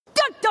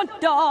dun,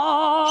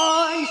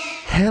 dun!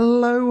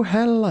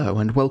 Hello,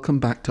 and welcome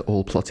back to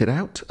All Plotted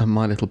Out, a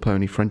My Little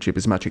Pony Friendship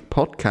is Magic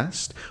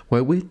podcast,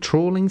 where we're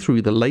trawling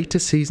through the later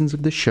seasons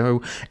of the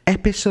show,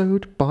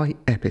 episode by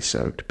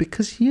episode,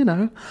 because,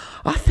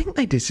 I think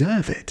they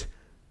deserve it.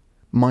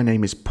 My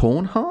name is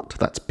Pawnhart,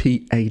 that's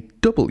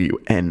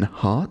P-A-W-N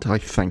Hart, I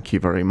thank you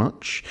very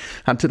much,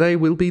 and today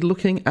we'll be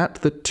looking at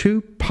the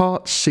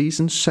two-part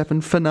Season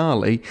 7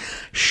 finale,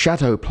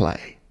 Shadow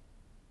Play.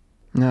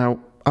 Now,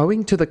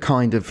 owing to the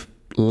kind of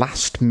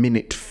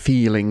last-minute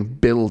feeling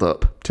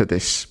build-up to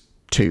this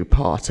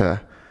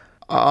two-parter,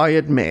 I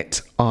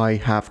admit I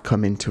have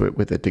come into it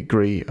with a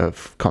degree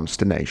of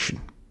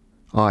consternation.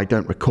 I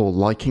don't recall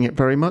liking it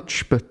very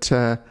much, but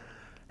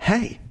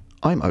hey,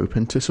 I'm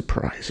open to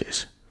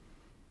surprises.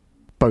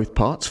 Both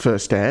parts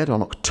first aired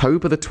on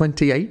October the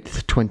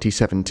 28th,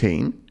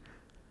 2017,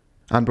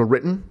 and were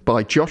written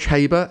by Josh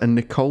Haber and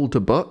Nicole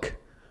DeBuck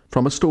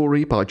from a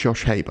story by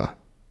Josh Haber.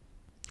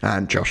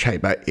 And Josh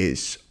Haber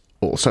is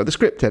also the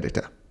script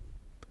editor.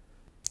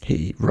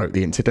 He wrote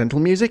the incidental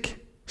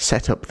music,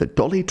 set up the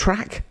dolly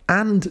track,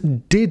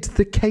 and did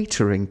the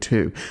catering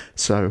too.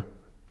 So,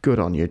 good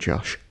on you,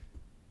 Josh.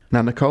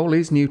 Now, Nicole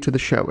is new to the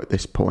show at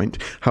this point.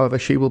 However,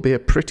 she will be a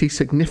pretty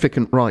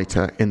significant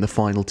writer in the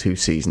final two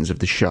seasons of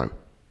the show.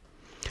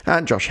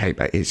 And Josh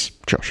Haber is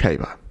Josh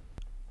Haber.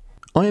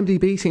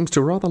 IMDb seems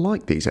to rather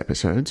like these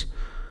episodes,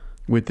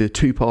 with the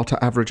two-parter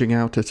averaging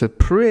out at a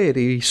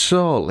pretty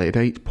solid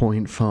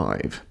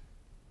 8.5.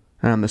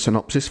 And the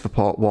synopsis for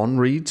part 1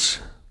 reads,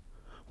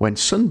 when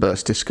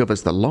Sunburst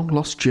discovers the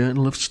long-lost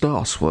journal of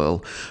Star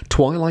Swirl,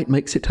 Twilight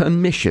makes it her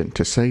mission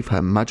to save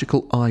her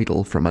magical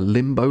idol from a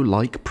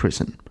limbo-like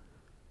prison.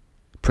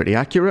 Pretty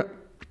accurate,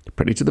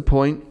 pretty to the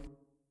point.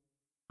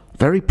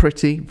 Very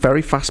pretty,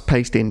 very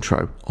fast-paced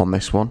intro on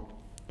this one.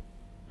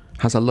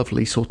 Has a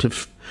lovely sort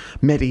of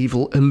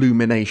medieval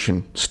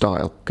illumination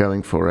style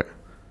going for it.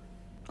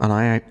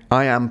 And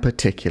I am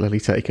particularly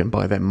taken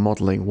by them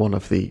modelling one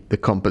of the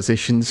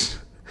compositions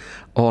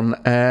on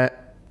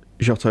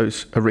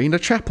Giotto's Arena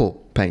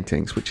Chapel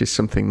paintings, which is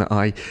something that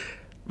I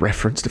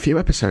referenced a few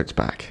episodes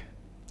back.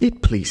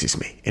 It pleases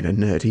me in a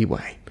nerdy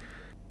way.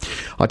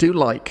 I do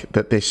like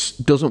that this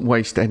doesn't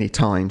waste any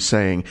time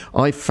saying,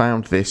 I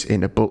found this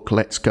in a book,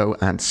 let's go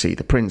and see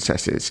the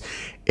princesses.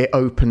 It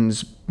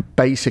opens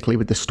basically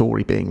with the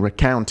story being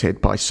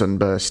recounted by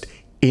Sunburst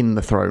in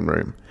the throne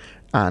room.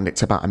 And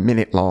it's about a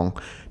minute long,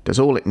 does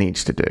all it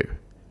needs to do.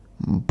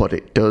 But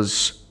it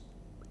does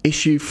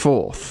issue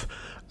forth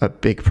a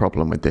big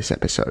problem with this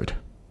episode.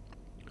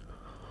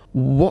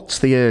 What's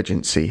the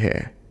urgency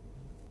here?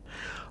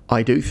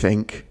 I do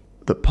think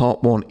that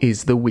part 1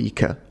 is the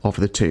weaker of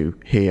the two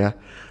here,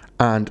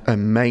 and a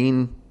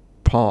main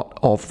part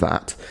of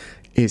that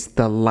is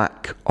the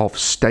lack of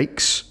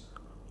stakes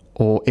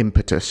or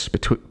impetus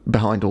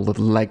behind all the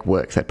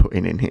legwork they're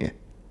putting in here.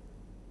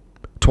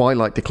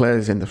 Twilight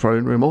declares in the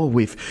throne room,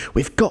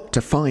 we've got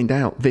to find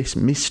out this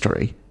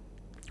mystery.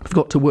 We've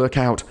got to work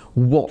out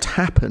what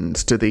happened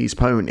to these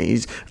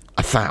ponies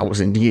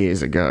 1,000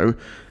 years ago.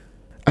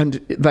 And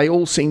they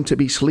all seem to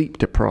be sleep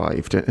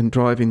deprived and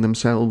driving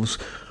themselves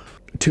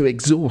to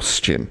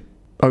exhaustion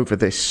over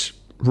this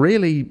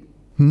really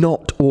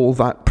not all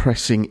that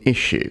pressing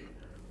issue.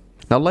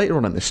 Now, later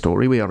on in the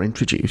story, we are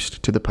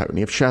introduced to the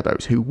Pony of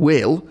Shadows, who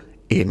will,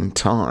 in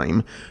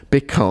time,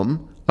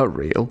 become a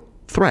real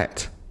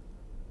threat.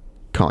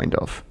 Kind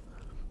of.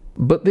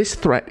 But this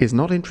threat is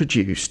not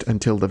introduced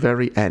until the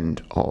very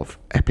end of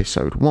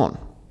episode 1.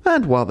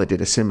 And while they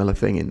did a similar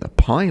thing in the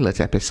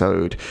pilot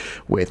episode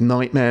with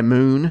Nightmare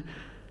Moon,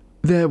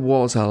 there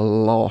was a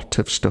lot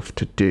of stuff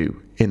to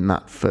do in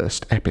that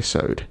first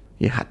episode.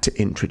 You had to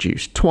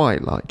introduce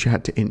Twilight, you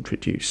had to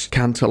introduce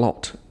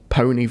Canterlot,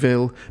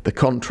 Ponyville, the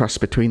contrast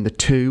between the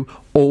two,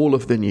 all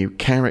of the new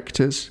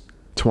characters,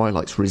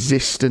 Twilight's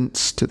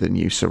resistance to the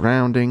new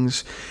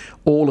surroundings.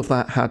 All of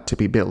that had to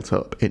be built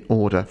up in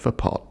order for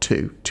part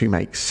 2 to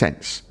make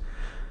sense.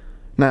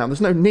 Now,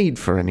 there's no need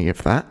for any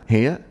of that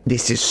here.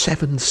 This is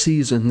 7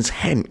 seasons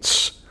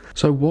hence.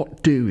 So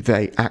what do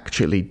they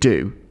actually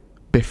do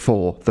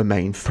before the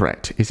main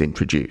threat is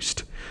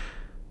introduced?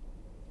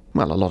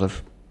 Well, a lot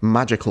of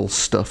magical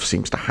stuff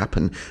seems to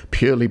happen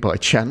purely by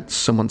chance.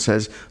 Someone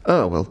says,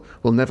 we'll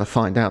never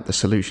find out the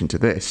solution to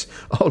this.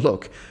 Oh,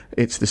 look,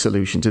 it's the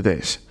solution to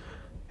this.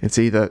 It's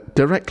either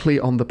directly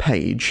on the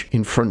page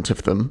in front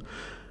of them,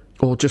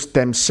 or just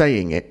them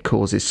saying it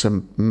causes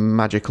some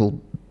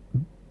magical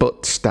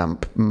butt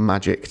stamp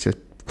magic to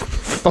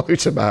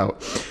float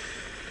about.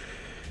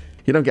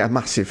 You don't get a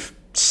massive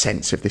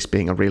sense of this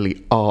being a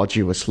really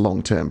arduous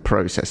long-term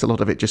process. A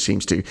lot of it just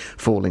seems to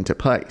fall into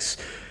place.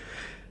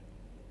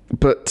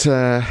 But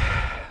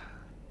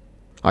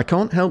I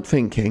can't help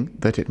thinking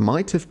that it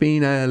might have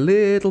been a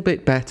little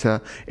bit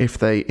better if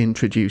they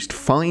introduced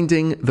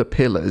finding the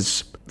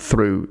pillars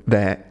through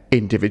their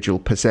individual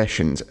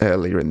possessions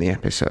earlier in the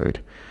episode.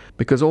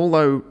 Because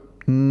although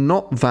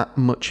not that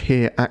much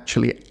here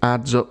actually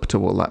adds up to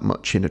all that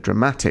much in a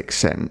dramatic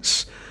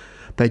sense,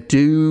 they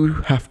do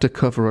have to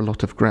cover a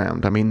lot of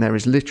ground. I mean, there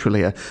is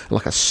literally a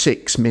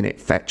 6-minute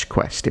fetch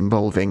quest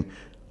involving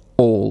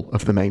all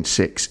of the main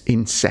 6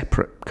 in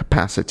separate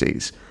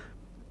capacities.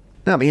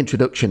 Now, the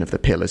introduction of the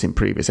pillars in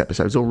previous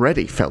episodes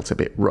already felt a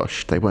bit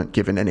rushed. They weren't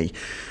given any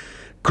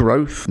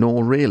growth,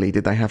 nor really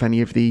did they have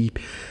any of the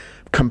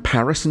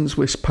comparisons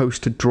we're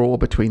supposed to draw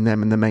between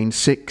them and the main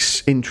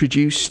 6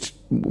 introduced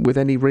with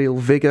any real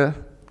vigour.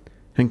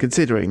 And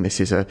considering this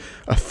is a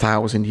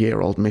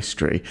 1,000-year-old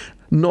mystery,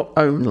 not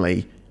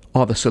only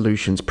are the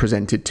solutions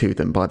presented to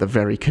them by the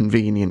very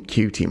convenient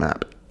cutie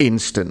map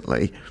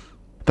instantly,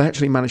 they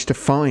actually managed to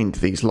find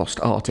these lost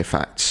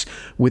artefacts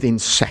within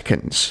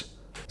seconds.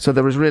 So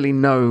there was really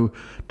no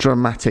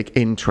dramatic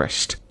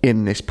interest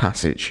in this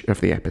passage of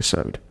the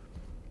episode.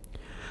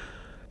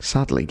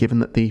 Sadly, given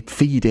that the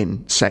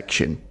feed-in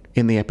section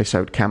in the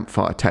episode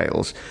Campfire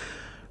Tales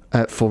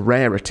for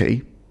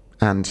Rarity,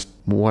 and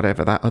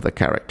whatever that other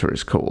character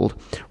is called,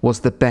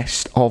 was the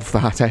best of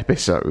that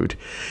episode,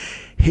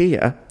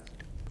 here,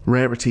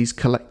 Rarity's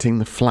collecting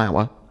the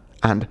flower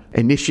and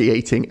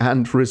initiating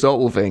and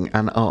resolving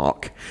an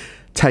arc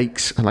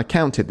takes, and I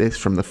counted this,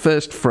 from the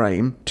first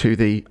frame to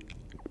the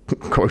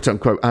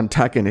quote-unquote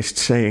antagonist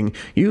saying,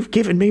 "You've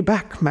given me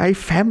back my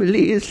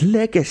family's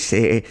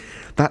legacy."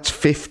 That's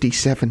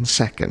 57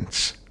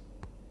 seconds.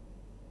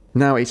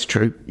 Now, it's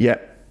true,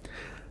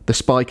 the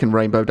Spike and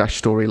Rainbow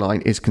Dash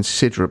storyline is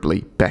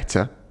considerably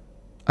better,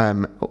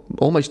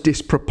 almost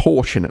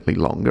disproportionately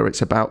longer.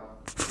 It's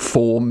about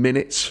 4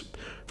 minutes,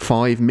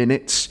 5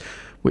 minutes,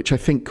 which I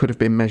think could have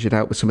been measured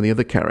out with some of the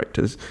other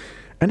characters.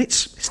 And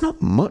it's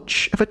not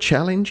much of a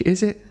challenge,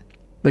 is it?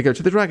 They go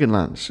to the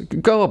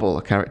Dragonlands. Garble,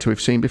 a character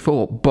we've seen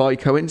before, by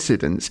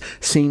coincidence,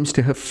 seems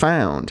to have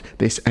found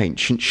this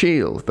ancient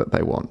shield that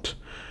they want.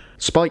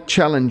 Spike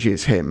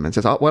challenges him and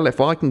says, well,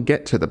 if I can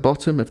get to the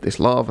bottom of this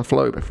lava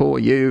flow before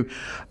you,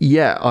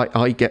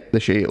 I get the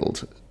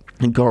shield.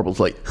 And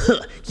Garble's like,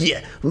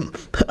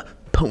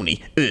 pony.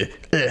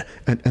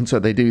 And so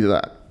they do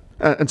that.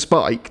 And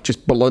Spike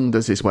just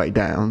blunders his way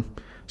down,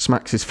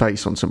 smacks his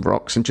face on some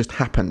rocks, and just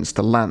happens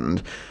to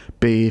land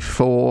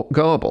before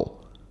Garble.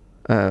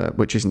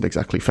 Which isn't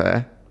exactly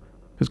fair,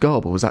 because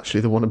Garble was actually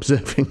the one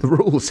observing the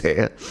rules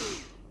here.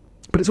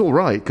 But it's all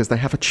right, because they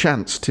have a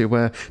chance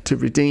to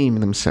redeem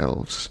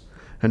themselves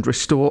and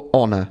restore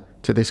honour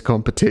to this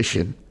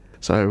competition.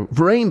 So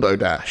Rainbow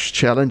Dash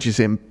challenges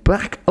him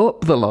back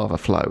up the lava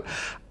flow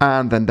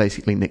and then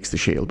basically nicks the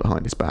shield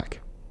behind his back.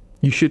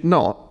 You should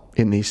not,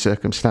 in these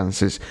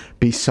circumstances,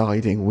 be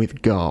siding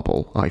with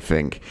Garble, I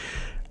think.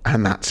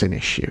 And that's an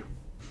issue.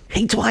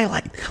 Hey,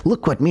 Twilight,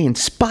 look what me and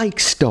Spike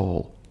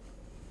stole.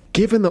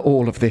 Given that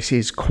all of this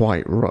is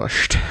quite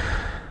rushed,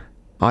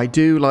 I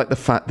do like the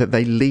fact that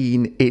they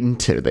lean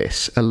into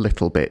this a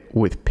little bit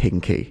with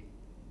Pinky.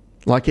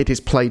 Like it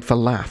is played for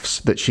laughs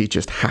that she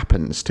just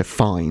happens to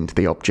find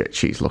the object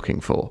she's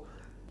looking for.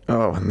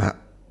 Oh, and that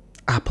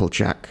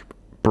Applejack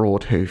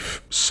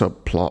Broadhoof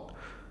subplot.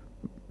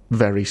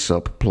 Very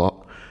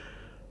subplot.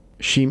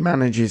 She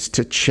manages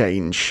to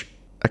change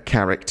a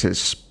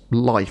character's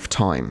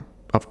lifetime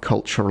of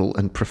cultural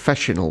and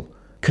professional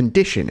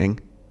conditioning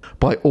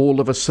by all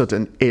of a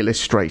sudden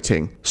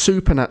illustrating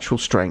supernatural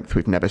strength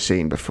we've never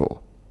seen before.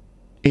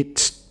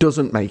 It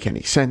doesn't make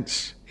any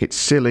sense, it's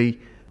silly,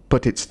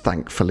 but it's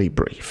thankfully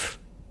brief.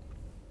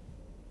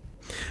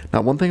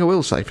 Now, one thing I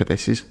will say for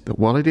this is that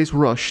while it is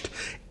rushed,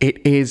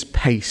 it is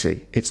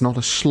pacey. It's not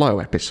a slow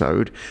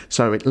episode,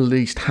 so it at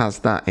least has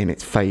that in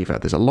its favour.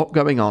 There's a lot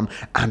going on,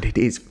 and it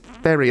is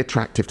very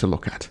attractive to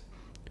look at.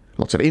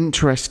 Lots of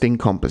interesting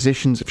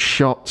compositions of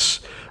shots,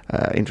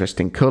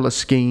 interesting colour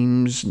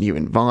schemes, new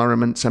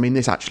environments. I mean,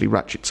 this actually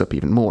ratchets up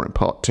even more in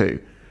part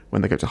 2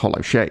 when they go to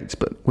Hollow Shades,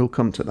 but we'll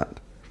come to that.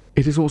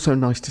 It is also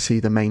nice to see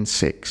the main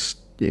 6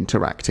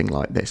 interacting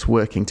like this,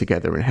 working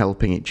together and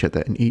helping each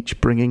other, and each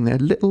bringing their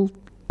little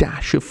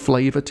dash of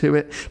flavour to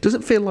it.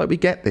 Doesn't feel like we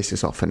get this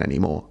as often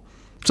anymore.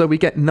 So we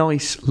get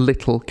nice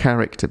little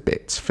character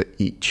bits for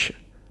each.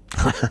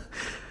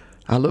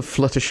 I love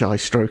Fluttershy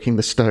stroking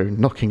the stone,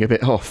 knocking a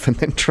bit off, and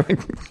then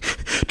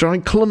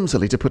trying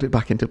clumsily to put it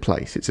back into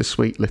place. It's a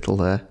sweet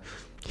little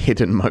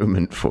hidden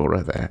moment for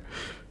her there.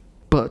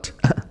 But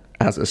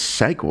as a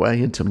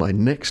segue into my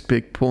next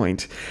big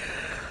point,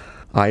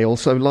 I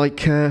also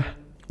like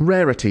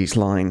Rarity's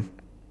line.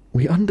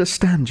 We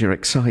understand you're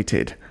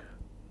excited,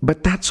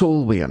 but that's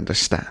all we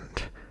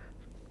understand.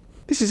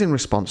 This is in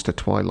response to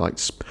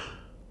Twilight's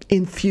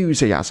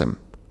enthusiasm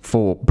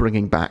for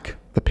bringing back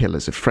the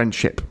Pillars of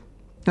Friendship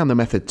and the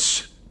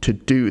methods to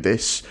do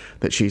this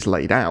that she's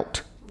laid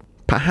out.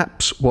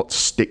 Perhaps what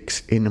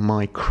sticks in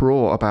my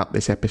craw about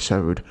this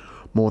episode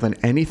more than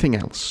anything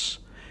else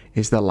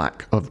is the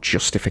lack of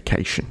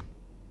justification.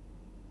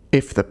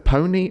 If the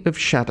Pony of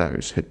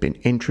Shadows had been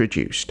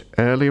introduced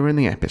earlier in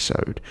the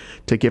episode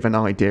to give an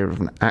idea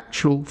of an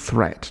actual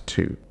threat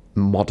to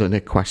modern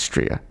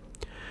Equestria,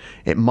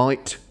 it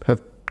might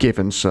have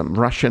given some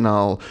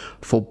rationale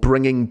for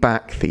bringing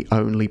back the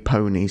only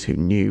ponies who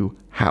knew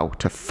how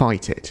to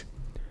fight it.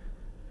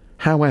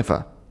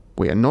 However,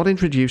 We are not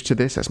introduced to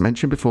this, as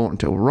mentioned before,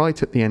 until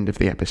right at the end of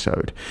the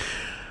episode.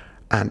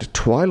 And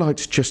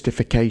Twilight's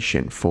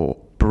justification for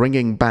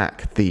bringing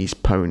back these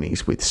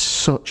ponies with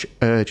such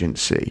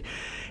urgency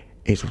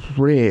is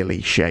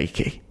really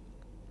shaky.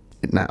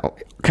 Now,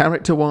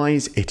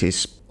 character-wise, it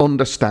is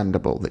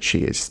understandable that she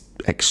is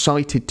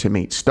excited to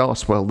meet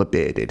Starswell the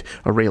Bearded,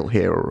 a real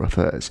hero of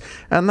hers,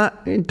 and that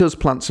it does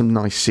plant some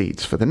nice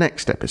seeds for the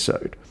next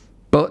episode.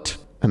 But,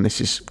 and this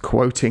is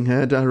quoting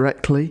her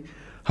directly,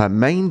 her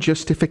main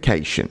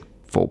justification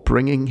for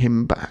bringing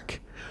him back,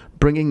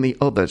 bringing the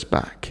others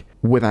back,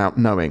 without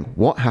knowing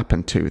what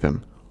happened to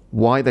them,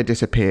 why they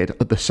disappeared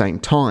at the same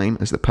time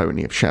as the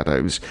Pony of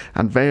Shadows,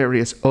 and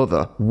various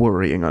other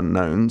worrying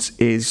unknowns,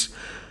 is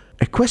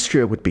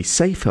Equestria would be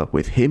safer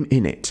with him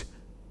in it.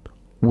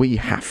 We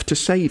have to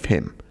save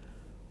him.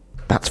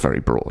 That's very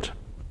broad.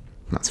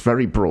 That's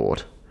very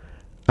broad.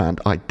 And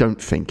I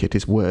don't think it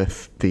is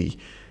worth the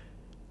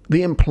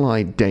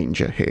implied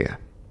danger here.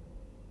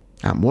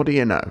 And what do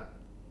you know?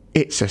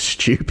 It's a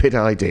stupid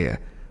idea.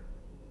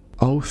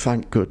 Oh,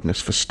 thank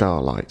goodness for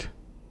Starlight.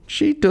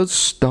 She does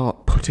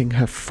start putting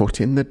her foot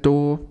in the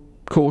door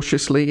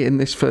cautiously in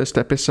this first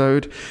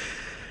episode.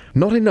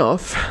 Not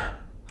enough.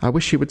 I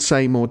wish she would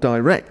say more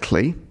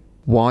directly,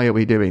 why are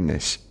we doing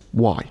this?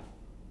 Why?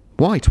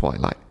 Why,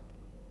 Twilight?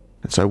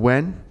 And so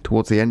when,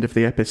 towards the end of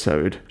the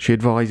episode, she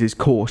advises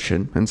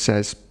caution and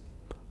says,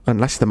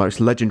 unless the most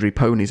legendary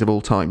ponies of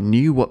all time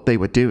knew what they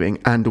were doing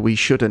and we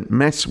shouldn't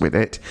mess with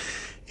it,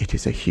 it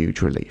is a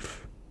huge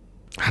relief.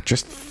 I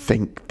just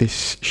think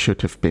this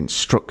should have been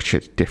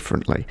structured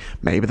differently.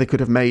 Maybe they could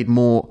have made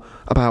more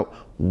about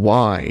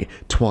why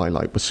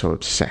Twilight was so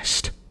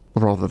obsessed,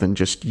 rather than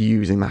just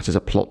using that as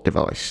a plot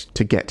device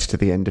to get to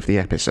the end of the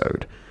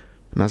episode.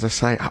 And as I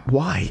say,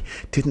 why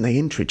didn't they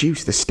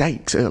introduce the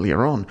stakes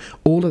earlier on?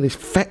 All of this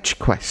fetch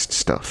quest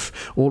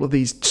stuff, all of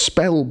these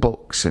spell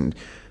books and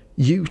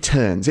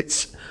U-turns.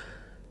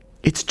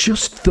 It's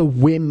just the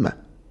whim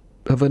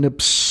of an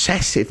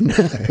obsessive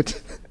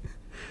nerd.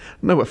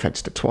 No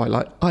offence to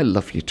Twilight. I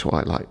love you,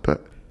 Twilight,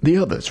 but the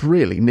others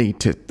really need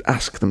to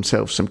ask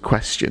themselves some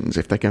questions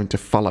if they're going to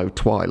follow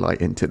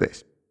Twilight into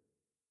this.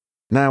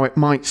 Now, it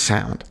might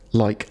sound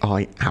like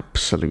I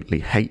absolutely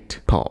hate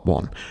part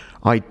 1.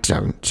 I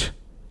don't.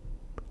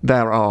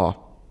 There are,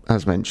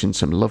 as mentioned,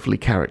 some lovely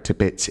character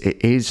bits.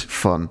 It is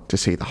fun to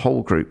see the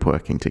whole group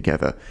working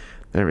together.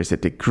 There is a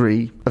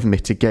degree of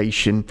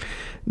mitigation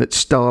that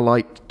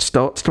Starlight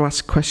starts to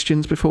ask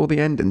questions before the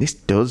end, and this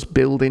does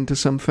build into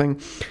something,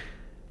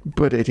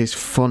 but it is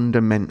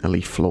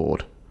fundamentally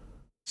flawed.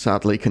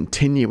 Sadly,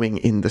 continuing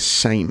in the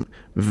same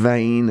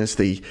vein as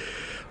the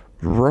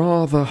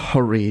rather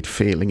hurried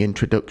feeling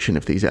introduction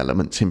of these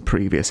elements in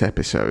previous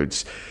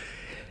episodes,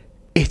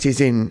 it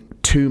is in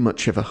too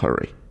much of a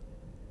hurry.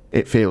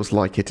 It feels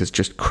like it has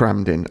just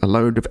crammed in a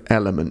load of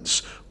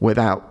elements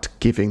without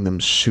giving them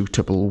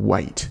suitable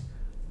weight,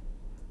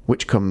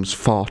 which comes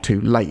far too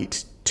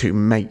late to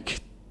make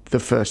the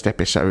first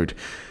episode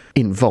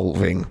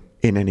involving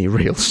in any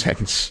real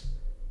sense.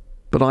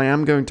 But I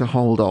am going to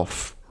hold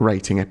off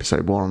rating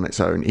episode 1 on its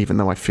own, even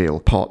though I feel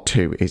part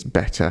 2 is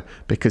better,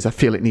 because I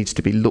feel it needs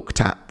to be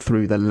looked at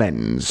through the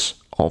lens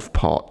of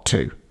part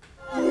 2.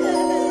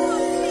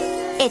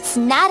 It's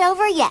not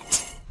over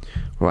yet.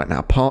 Right,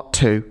 now part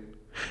 2,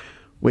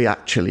 we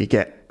actually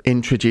get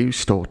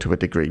introduced, or to a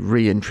degree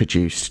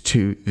reintroduced,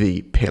 to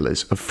the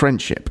pillars of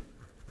friendship.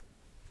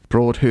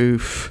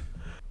 Broadhoof,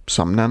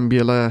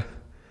 Somnambula,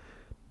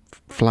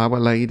 Flower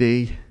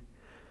Lady,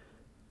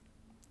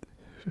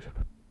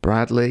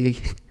 Bradley,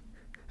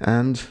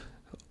 and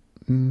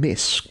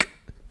Misk.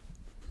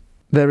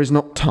 There is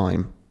not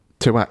time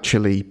to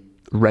actually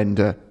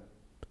render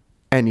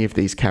any of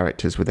these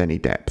characters with any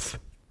depth,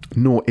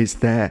 nor is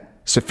there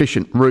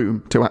sufficient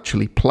room to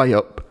actually play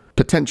up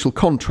potential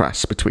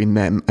contrasts between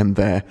them and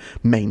their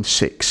main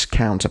 6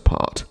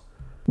 counterpart,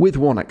 with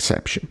one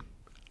exception,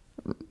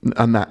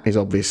 and that is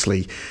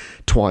obviously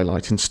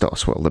Twilight and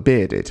Starswell the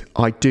Bearded.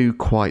 I do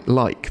quite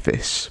like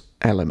this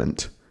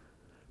element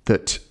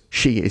that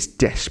she is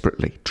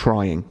desperately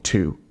trying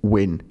to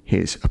win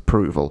his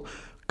approval.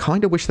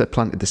 Kind of wish they'd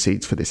planted the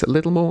seeds for this a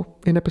little more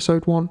in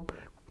episode 1.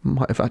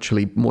 Might have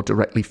actually more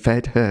directly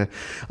fed her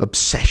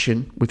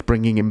obsession with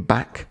bringing him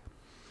back.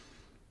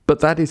 But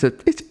that is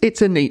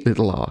it's a neat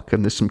little arc,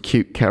 and there's some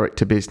cute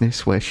character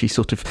business where she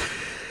sort of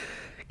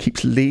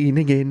keeps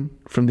leaning in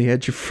from the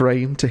edge of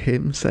frame to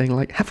him, saying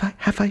like,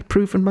 have I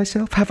proven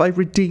myself? Have I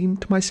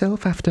redeemed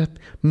myself after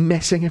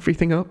messing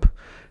everything up?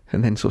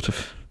 And then sort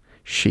of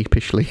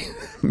sheepishly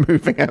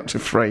moving out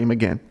of frame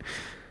again.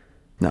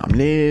 Now, I'm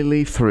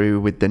nearly through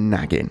with the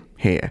nagging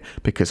here,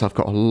 because I've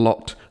got a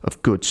lot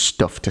of good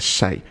stuff to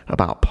say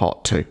about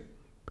part 2.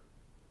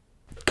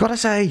 Gotta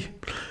say,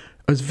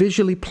 as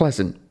visually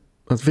pleasant,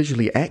 as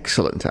visually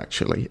excellent,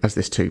 actually, as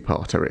this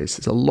 2-parter is,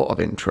 there's a lot of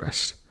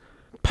interest.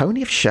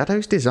 Pony of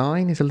Shadows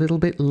design is a little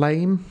bit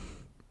lame.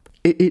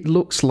 It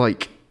looks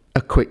like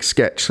a quick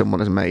sketch someone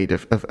has made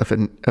of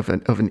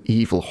an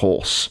evil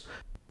horse.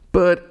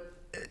 But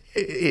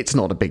it's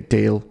not a big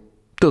deal.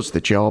 Does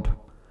the job.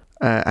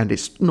 And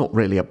it's not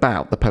really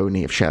about the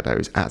Pony of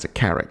Shadows as a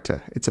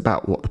character. It's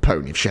about what the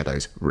Pony of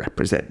Shadows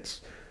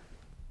represents.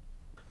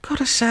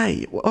 Gotta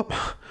say,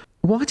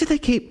 why do they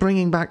keep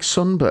bringing back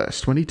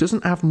Sunburst when he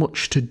doesn't have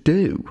much to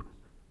do?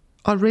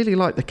 I really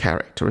like the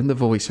character and the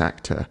voice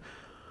actor,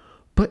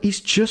 but he's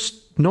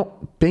just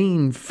not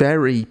been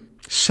very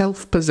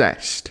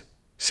self-possessed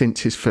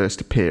since his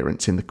first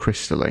appearance in The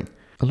Crystalline.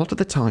 A lot of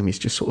the time he's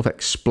just sort of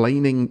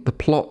explaining the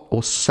plot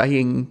or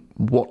saying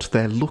what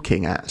they're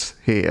looking at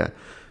here,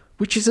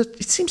 which is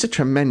it seems a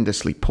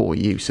tremendously poor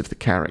use of the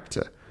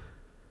character,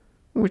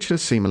 which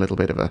does seem a little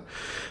bit of a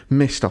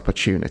missed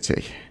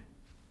opportunity.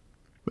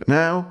 But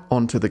now,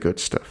 on to the good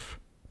stuff,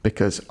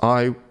 because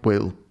I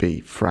will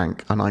be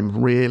frank, and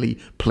I'm really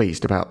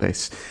pleased about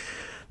this.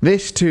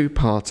 This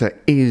two-parter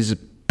is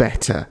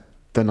better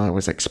than I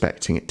was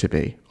expecting it to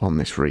be on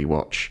this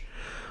rewatch.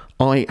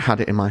 I had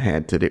it in my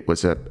head that it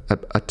was a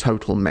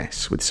total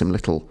mess with some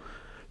little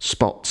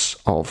spots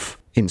of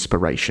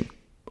inspiration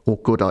or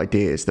good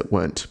ideas that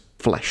weren't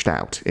fleshed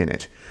out in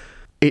it.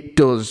 It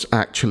does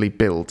actually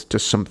build to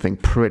something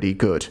pretty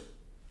good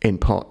in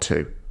part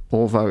 2,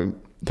 although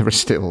there are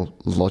still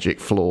logic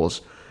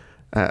flaws,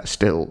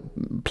 still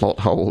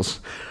plot holes.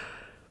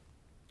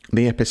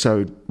 The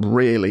episode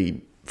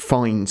really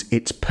finds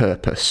its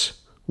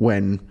purpose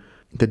when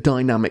the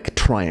dynamic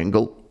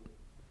triangle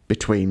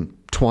between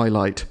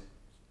Twilight,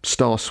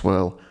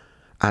 Starswirl,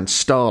 and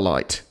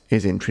Starlight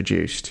is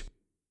introduced.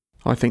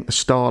 I think the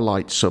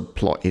Starlight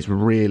subplot is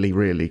really,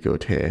 really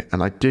good here,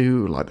 and I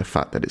do like the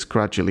fact that it's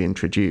gradually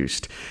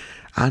introduced,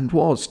 and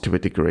was, to a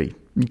degree,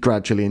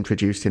 gradually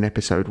introduced in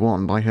episode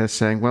 1 by her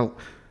saying, well,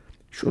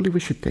 surely we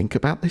should think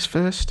about this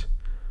first.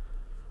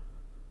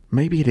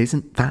 Maybe it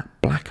isn't that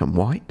black and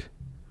white.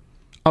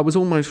 I was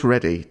almost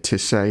ready to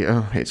say,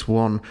 oh, it's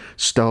one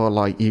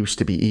Starlight used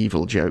to be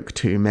evil joke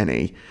too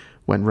many,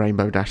 when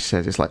Rainbow Dash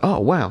says, it's like, oh,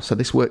 wow, so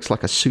this works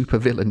like a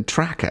supervillain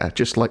tracker,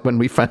 just like when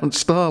we found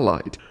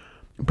Starlight.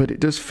 But it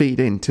does feed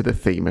into the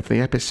theme of the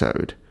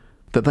episode,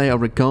 that they are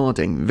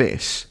regarding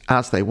this,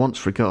 as they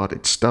once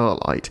regarded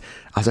Starlight,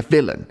 as a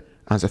villain,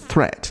 as a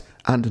threat,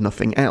 and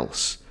nothing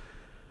else.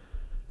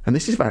 And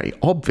this is very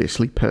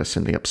obviously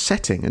personally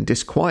upsetting and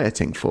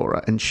disquieting for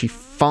her, and she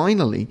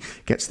finally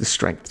gets the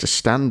strength to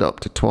stand up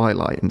to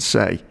Twilight and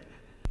say,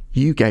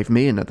 you gave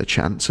me another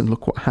chance and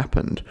look what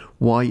happened.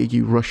 Why are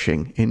you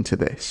rushing into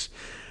this?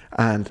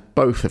 And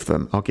both of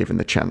them are given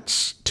the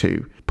chance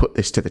to put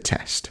this to the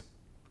test.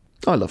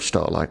 I love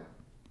Starlight.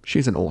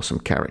 She's an awesome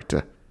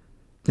character.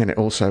 And it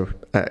also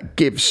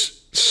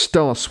gives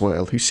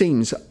Starswirl, who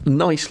seems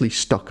nicely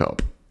stuck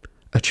up,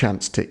 a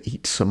chance to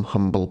eat some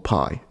humble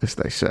pie, as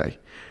they say.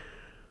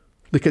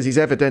 Because he's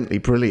evidently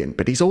brilliant,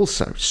 but he's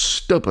also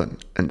stubborn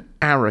and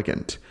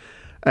arrogant.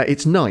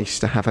 It's nice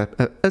to have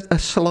a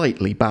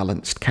slightly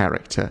balanced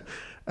character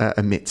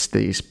amidst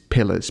these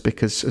pillars,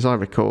 because, as I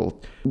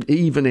recall,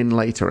 even in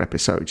later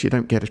episodes, you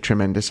don't get a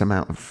tremendous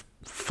amount of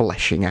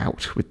fleshing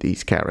out with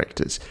these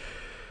characters.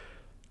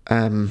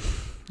 In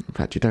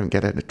fact, you don't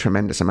get a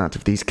tremendous amount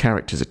of these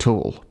characters at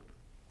all.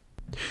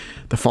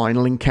 The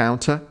final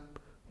encounter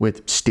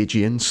with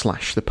Stygian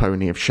 / the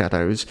Pony of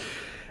Shadows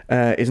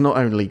is not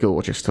only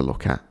gorgeous to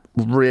look at,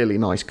 really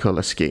nice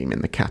colour scheme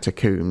in the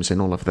catacombs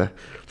and all of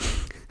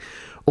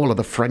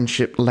the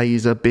friendship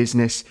laser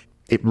business.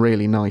 It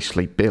really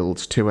nicely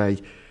builds to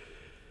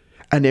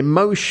an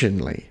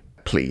emotionally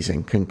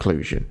pleasing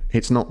conclusion.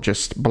 It's not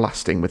just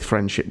blasting with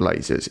friendship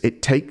lasers.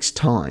 It takes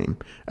time,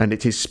 and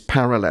it is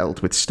paralleled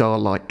with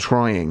Starlight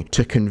trying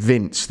to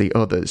convince the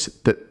others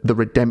that the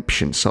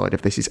redemption side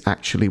of this is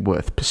actually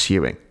worth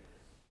pursuing.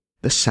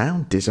 The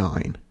sound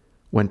design,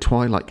 when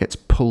Twilight gets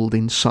pulled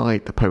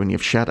inside the Pony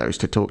of Shadows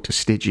to talk to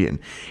Stygian,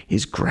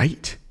 is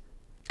great.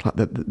 Like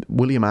the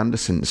William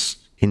Anderson's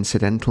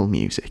incidental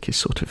music is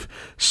sort of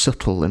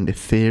subtle and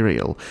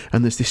ethereal,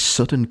 and there's this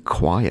sudden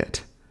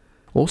quiet.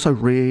 Also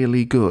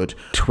really good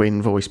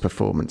twin voice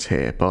performance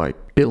here by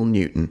Bill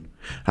Newton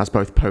as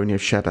both Pony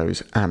of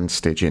Shadows and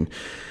Stygian.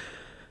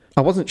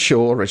 I wasn't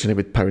sure originally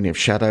with Pony of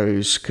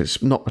Shadows,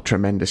 because not a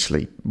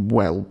tremendously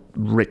well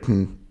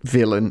written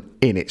villain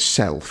in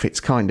itself. It's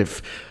kind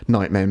of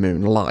Nightmare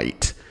Moon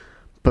light.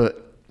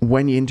 But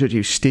when you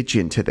introduce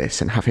Stygian to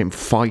this and have him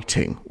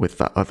fighting with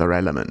that other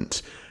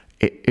element,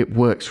 it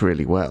works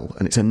really well,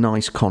 and it's a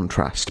nice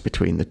contrast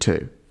between the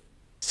two.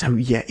 So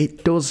yeah,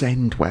 it does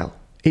end well.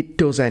 It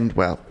does end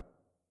well.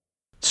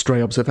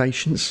 Stray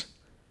observations?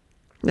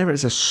 There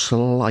is a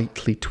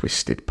slightly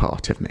twisted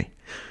part of me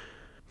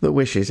that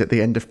wishes at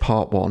the end of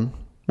part 1,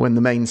 when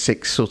the main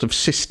 6 sort of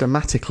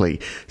systematically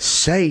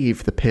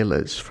save the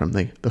pillars from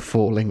the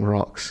falling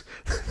rocks,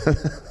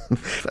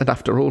 and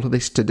after all of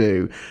this to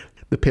do,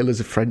 the pillars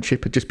of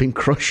friendship had just been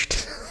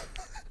crushed.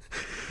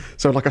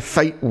 So like a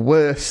fate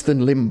worse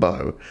than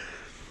Limbo.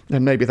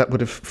 And maybe that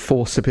would have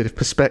forced a bit of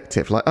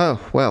perspective, like,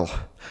 oh, well,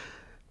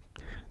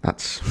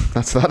 that's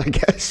that, I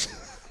guess.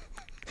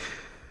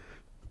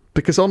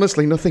 Because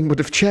honestly, nothing would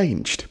have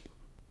changed.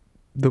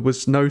 There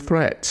was no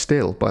threat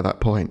still by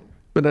that point.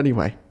 But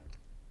anyway,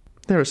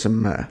 there are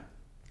some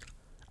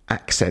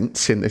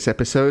accents in this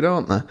episode,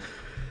 aren't there?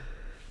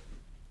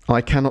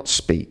 I cannot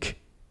speak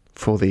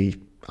for the,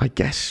 I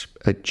guess,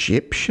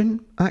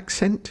 Egyptian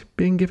accent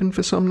being given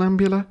for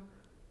Somnambula,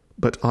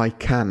 but I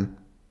can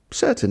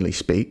certainly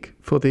speak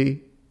for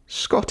the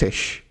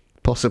Scottish,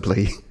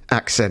 possibly,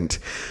 accent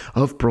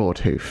of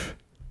Broadhoof.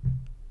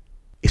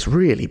 It's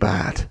really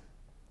bad.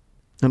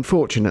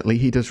 Unfortunately,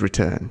 he does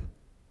return.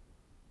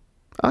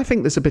 I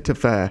think there's a bit of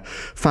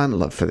fan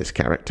love for this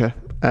character.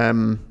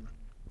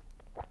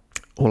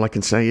 All I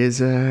can say is,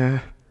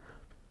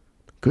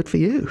 good for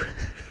you.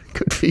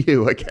 Good for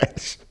you, I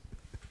guess.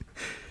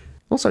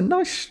 Also,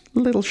 nice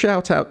little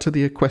shout out to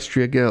the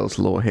Equestria Girls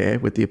lore here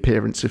with the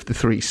appearance of the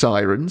 3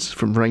 sirens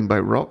from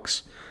Rainbow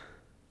Rocks.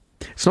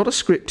 It's not a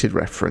scripted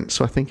reference,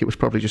 so I think it was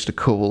probably just a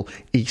cool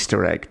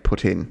Easter egg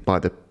put in by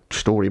the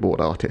storyboard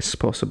artists,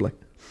 possibly.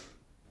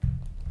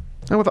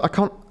 However,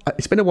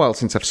 it's been a while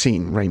since I've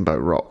seen Rainbow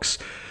Rocks.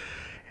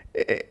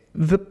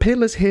 The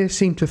pillars here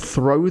seem to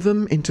throw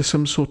them into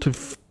some sort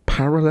of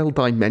parallel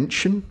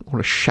dimension or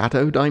a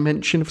shadow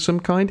dimension of some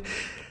kind.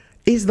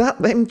 Is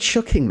that them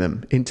chucking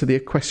them into the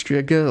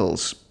Equestria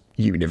Girls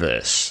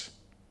universe?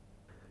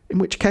 In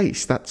which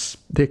case, that's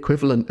the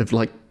equivalent of,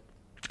 like,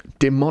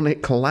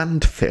 demonic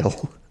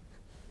landfill.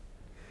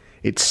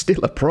 It's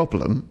still a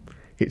problem.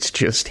 It's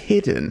just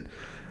hidden.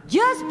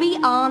 Just be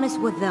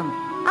honest with them.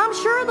 I'm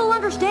sure they'll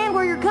understand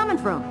where you're coming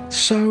from.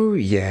 So,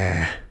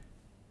 yeah.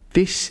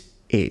 This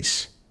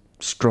is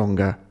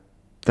stronger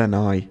than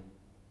I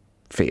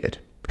feared.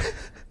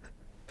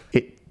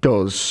 It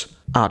does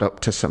add up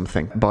to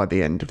something by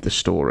the end of the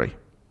story.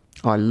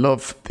 I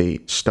love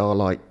the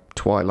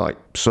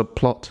Starlight-Twilight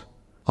subplot.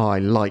 I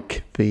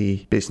like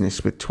the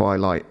business with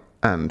Twilight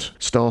and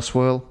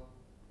Starswirl.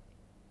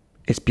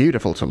 It's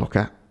beautiful to look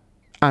at.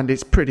 And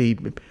it's pretty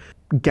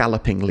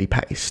gallopingly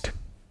paced,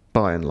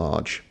 by and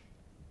large.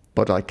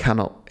 But I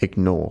cannot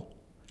ignore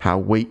how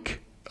weak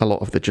a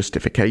lot of the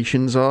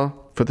justifications are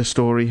for the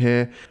story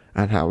here,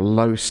 and how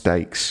low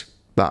stakes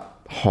that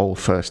whole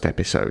first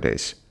episode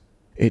is.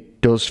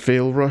 It does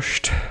feel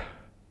rushed,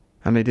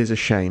 and it is a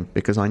shame,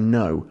 because I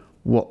know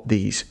what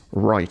these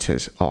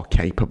writers are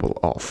capable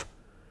of.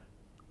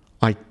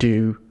 I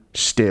do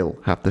still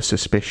have the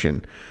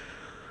suspicion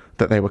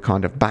that they were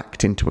kind of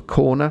backed into a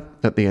corner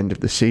at the end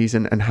of the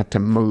season and had to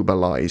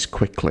mobilise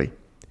quickly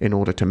in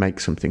order to make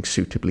something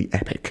suitably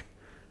epic.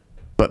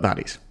 But that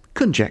is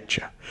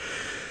conjecture.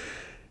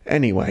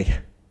 Anyway,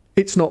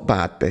 it's not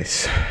bad,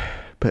 this,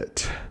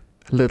 but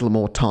a little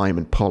more time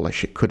and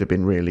polish, it could have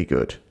been really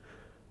good.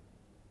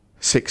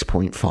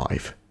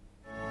 6.5.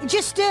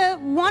 Just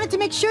wanted to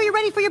make sure you're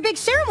ready for your big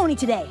ceremony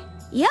today.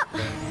 Yep.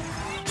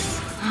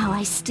 Oh,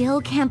 I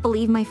still can't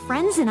believe my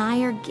friends and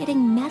I are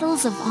getting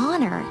medals of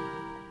honor.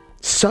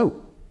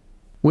 So,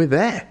 we're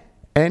there.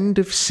 End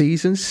of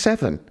season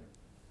 7.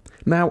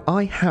 Now,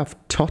 I have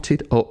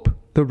totted up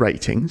the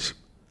ratings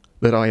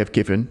that I have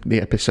given the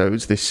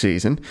episodes this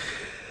season,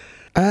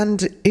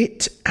 and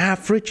it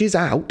averages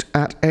out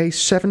at a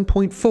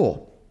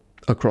 7.4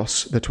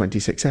 across the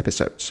 26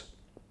 episodes,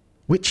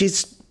 which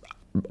is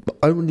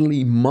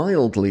only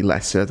mildly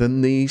lesser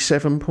than the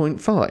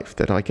 7.5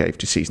 that I gave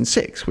to season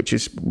 6, which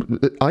is,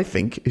 I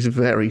think, is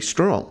very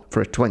strong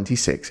for a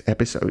 26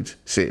 episode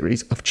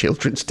series of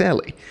children's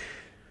telly.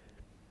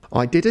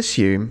 I did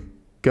assume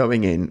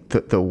going in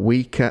that the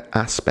weaker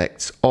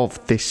aspects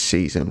of this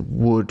season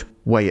would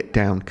weigh it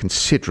down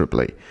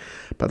considerably,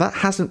 but that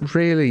hasn't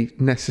really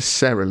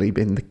necessarily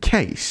been the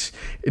case.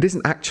 It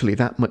isn't actually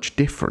that much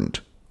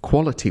different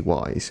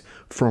quality-wise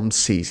from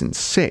season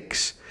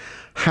 6.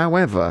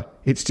 However,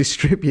 it's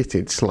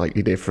distributed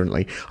slightly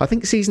differently. I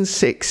think season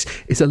 6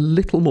 is a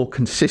little more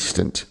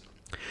consistent.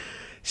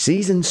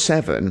 Season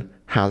 7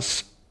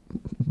 has,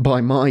 by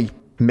my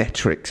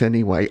metrics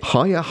anyway,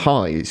 higher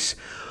highs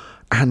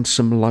and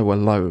some lower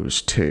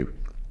lows too.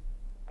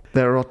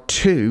 There are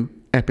 2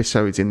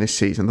 episodes in this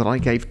season that I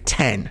gave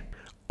 10.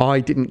 I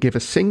didn't give a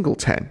single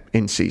 10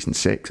 in season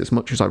 6, as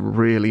much as I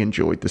really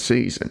enjoyed the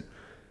season.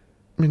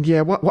 And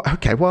yeah,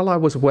 okay, while I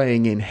was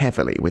weighing in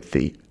heavily with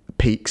the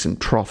peaks and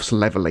troughs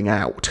levelling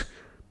out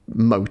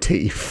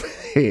motif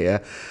here,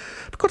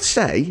 I've got to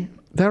say,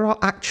 there are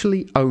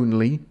actually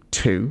only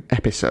 2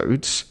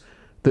 episodes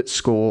that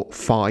score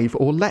 5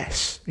 or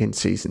less in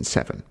season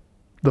 7.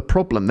 The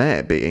problem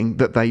there being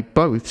that they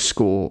both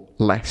score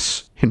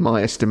less, in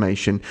my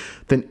estimation,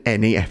 than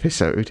any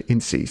episode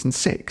in season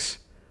 6.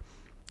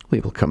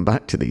 We will come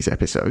back to these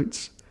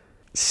episodes.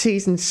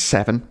 Season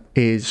 7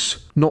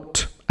 is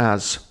not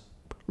as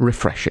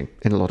refreshing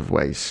in a lot of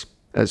ways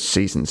as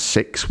season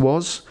 6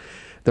 was.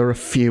 There are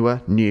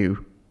fewer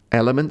new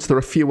elements. There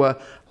are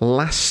fewer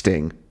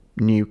lasting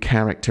new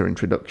character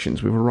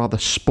introductions. We were rather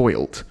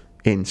spoilt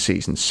in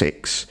season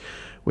 6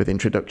 with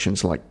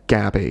introductions like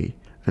Gabby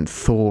and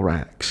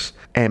Thorax,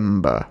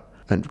 Ember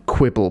and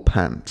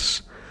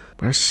Quibblepants.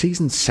 Whereas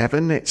season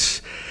 7,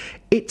 it's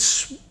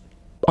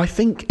I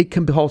think it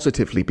can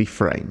positively be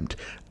framed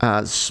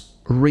as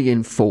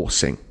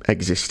reinforcing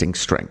existing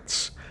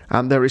strengths.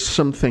 And there is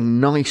something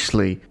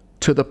nicely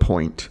to the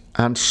point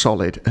and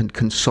solid and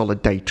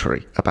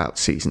consolidatory about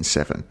Season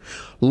 7.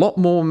 A lot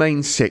more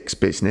main 6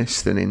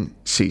 business than in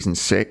Season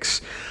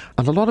 6,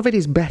 and a lot of it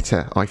is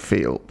better, I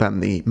feel, than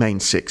the main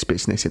 6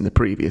 business in the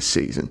previous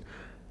season.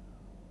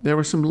 There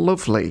are some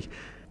lovely,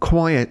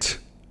 quiet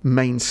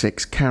main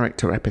 6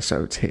 character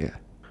episodes here,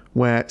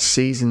 where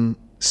Season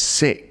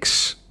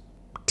 6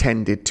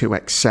 tended to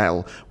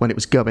excel when it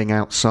was going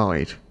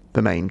outside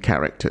the main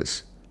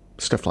characters.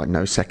 Stuff like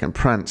No Second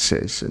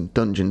Prances and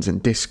Dungeons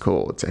and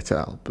Discords et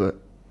al.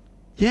 But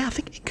yeah, I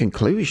think in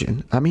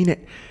conclusion, I mean,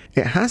 it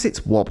has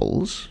its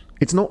wobbles.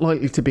 It's not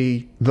likely to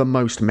be the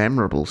most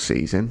memorable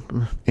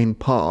season, in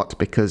part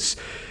because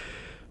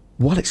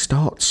while it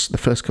starts the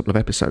first couple of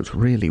episodes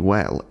really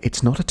well,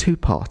 it's not a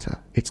two-parter.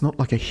 It's not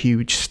like a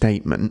huge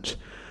statement.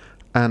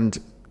 And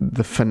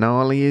the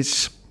finale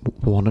is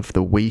one of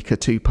the weaker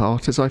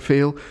two-parters, I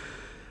feel.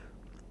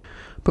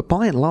 But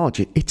by and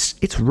large,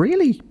 it's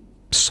really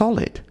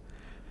solid.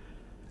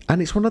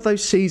 And it's one of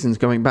those seasons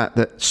going back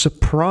that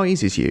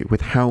surprises you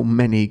with how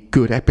many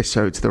good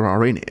episodes there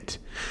are in it,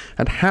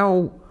 and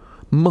how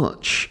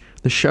much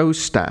the show's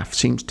staff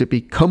seems to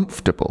be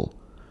comfortable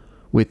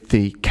with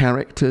the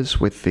characters,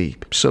 with the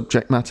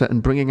subject matter,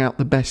 and bringing out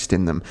the best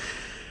in them.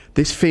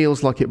 This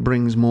feels like it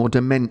brings more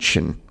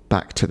dimension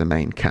back to the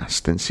main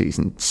cast than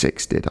Season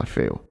 6 did, I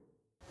feel.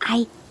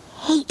 I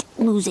hate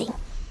losing.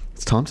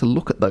 It's time to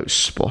look at those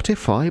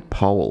Spotify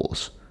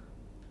polls.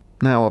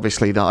 Now,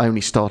 obviously, I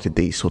only started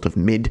these sort of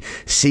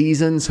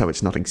mid-season, so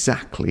it's not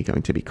exactly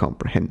going to be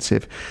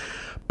comprehensive.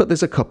 But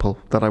there's a couple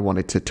that I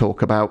wanted to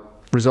talk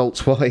about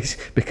results-wise,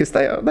 because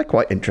they're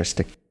quite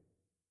interesting.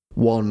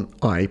 One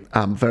I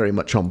am very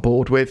much on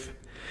board with.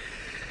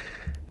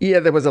 Yeah,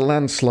 there was a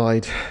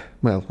landslide,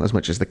 well, as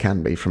much as there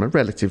can be, from a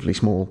relatively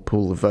small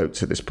pool of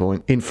votes at this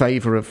point, in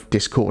favour of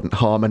Discordant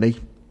Harmony,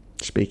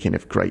 speaking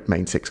of great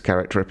main 6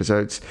 character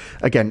episodes,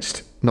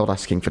 against Not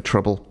Asking for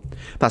Trouble.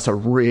 That's a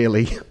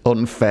really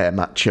unfair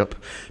matchup,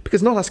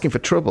 because Not Asking for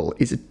Trouble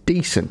is a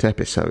decent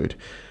episode,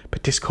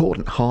 but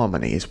Discordant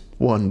Harmony is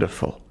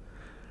wonderful.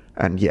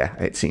 And yeah,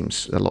 it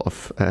seems a lot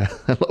of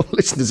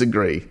listeners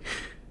agree.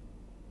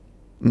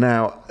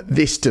 Now,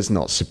 this does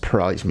not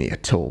surprise me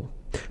at all.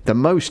 The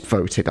most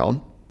voted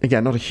on,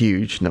 again, not a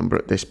huge number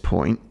at this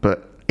point,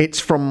 but it's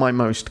from my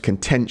most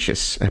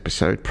contentious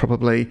episode,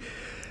 probably,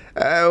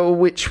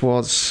 which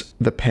was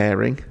the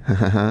pairing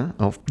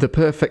of the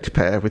perfect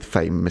pair with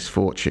Fame and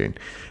Misfortune.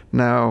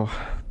 Now,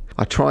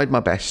 I tried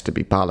my best to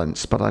be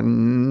balanced, but I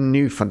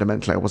knew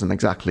fundamentally I wasn't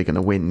exactly going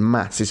to win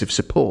masses of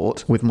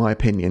support with my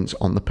opinions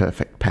on the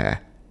perfect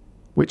pair,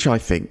 which I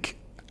think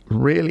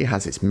really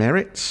has its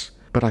merits,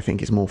 but I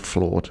think is more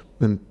flawed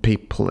than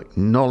people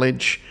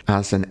acknowledge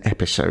as an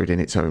episode in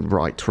its own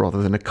right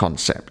rather than a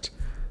concept.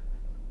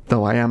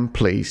 Though I am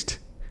pleased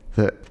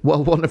that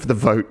while one of the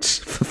votes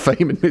for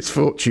Fame and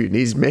Misfortune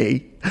is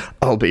me,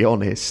 I'll be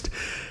honest,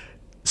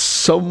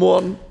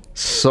 someone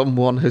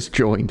has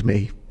joined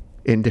me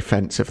in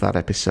defence of that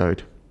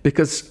episode.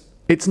 Because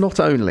it's not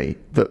only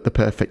that the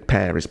perfect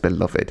pair is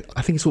beloved,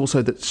 I think it's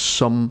also that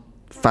some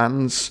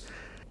fans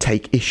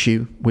take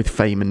issue with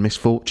Fame and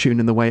Misfortune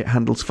in the way it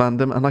handles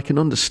fandom, and I can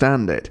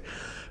understand it.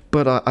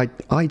 But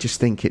I just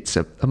think it's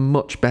a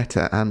much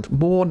better and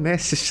more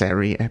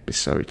necessary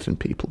episode than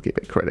people give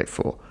it credit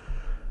for.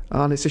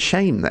 And it's a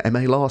shame that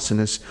M.A. Larson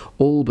has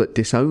all but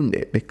disowned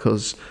it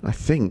because, I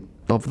think,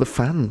 of the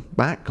fan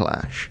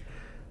backlash.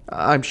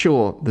 I'm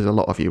sure there's a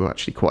lot of you who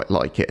actually quite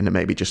like it and are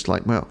maybe just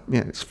like, well,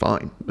 yeah, it's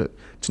fine, but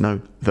it's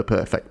no the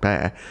perfect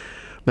pair.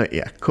 But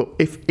yeah, cool.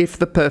 If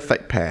the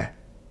perfect pair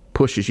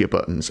pushes your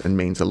buttons and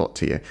means a lot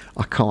to you,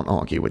 I can't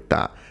argue with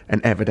that.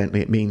 And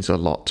evidently it means a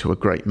lot to a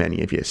great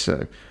many of you,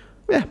 so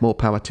yeah, more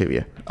power to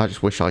you. I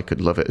just wish I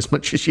could love it as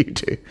much as you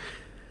do.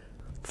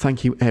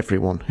 Thank you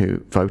everyone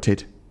who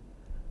voted.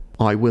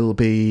 I will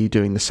be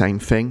doing the same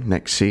thing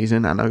next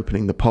season and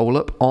opening the poll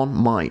up on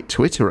my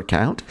Twitter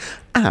account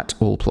at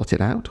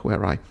AllPlottedOut,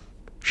 where I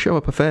show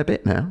up a fair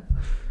bit now.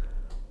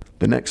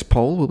 The next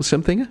poll will be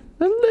something a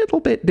little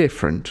bit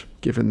different,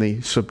 given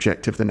the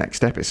subject of the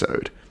next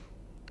episode.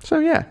 So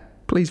yeah,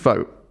 please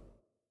vote.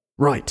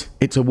 Right,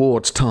 it's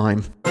awards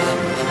time.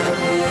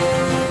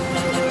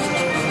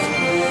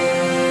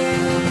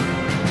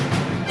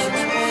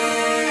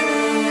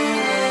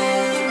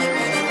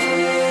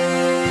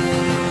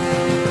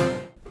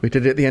 We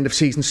did it at the end of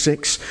Season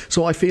 6,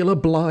 so I feel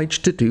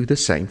obliged to do the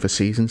same for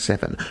Season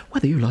 7,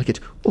 whether you like it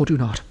or do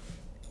not.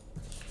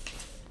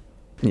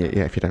 Yeah,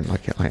 if you don't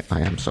like it,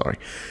 I am sorry.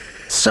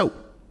 So,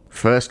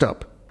 first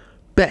up,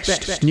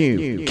 Best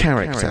New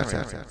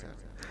Character.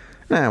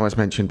 Now, as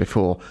mentioned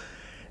before,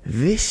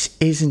 this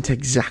isn't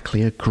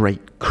exactly a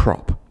great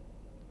crop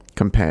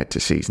compared to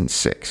Season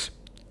 6.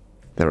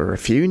 There are a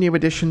few new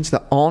additions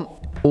that aren't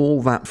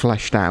all that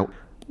fleshed out.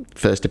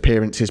 First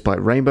appearances by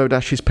Rainbow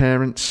Dash's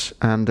parents,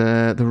 and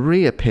the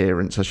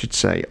reappearance, I should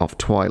say, of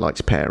Twilight's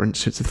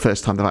parents. It's the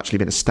first time they've actually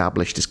been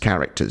established as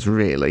characters,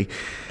 really.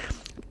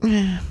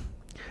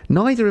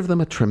 Neither of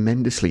them are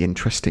tremendously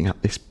interesting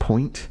at this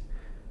point.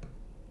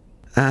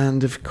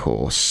 And, of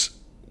course,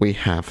 we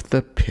have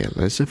the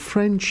pillars of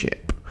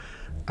friendship.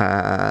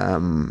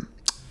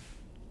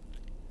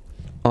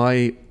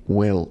 I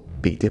will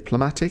be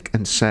diplomatic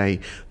and say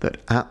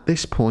that at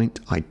this point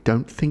I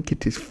don't think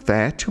it is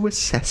fair to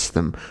assess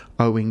them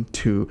owing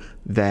to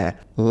their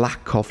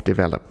lack of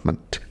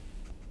development.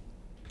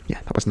 Yeah,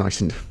 that was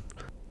nice and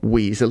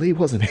weaselly,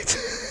 wasn't it?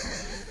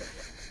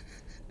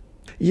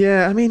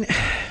 Yeah, I mean,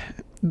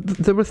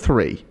 there were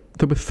three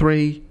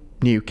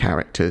new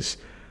characters,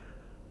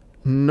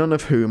 none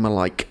of whom are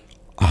like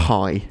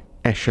high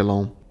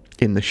echelon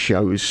in the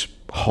show's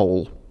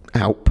whole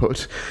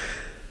output.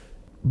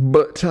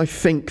 But I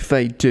think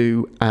they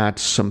do add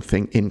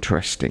something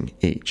interesting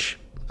each.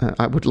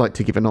 I would like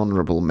to give an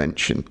honourable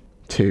mention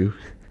to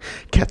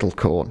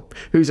Kettlecorn,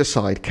 who's a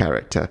side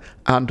character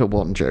and a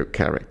one-joke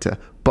character,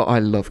 but I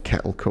love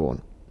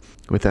Kettlecorn.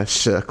 With her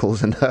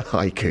circles and her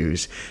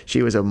haikus,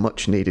 she was a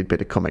much-needed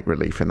bit of comic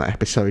relief in that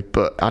episode,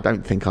 but I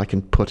don't think I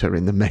can put her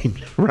in the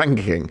main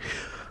ranking,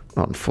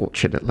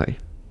 unfortunately.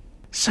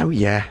 So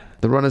yeah,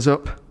 the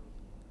runners-up.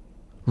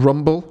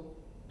 Rumble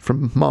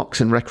from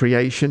Marks and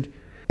Recreation.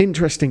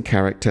 Interesting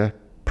character,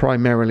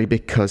 primarily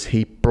because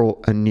he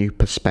brought a new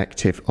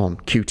perspective on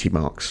Cutie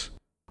Marks.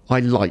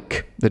 I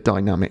like the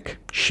dynamic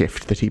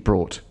shift that he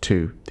brought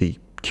to the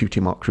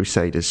Cutie Mark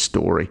Crusaders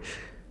story.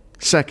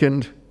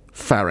 Second,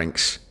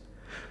 Pharynx.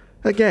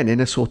 Again, in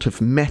a sort of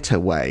meta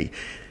way,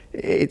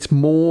 it's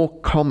more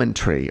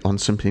commentary on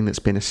something that's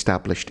been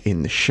established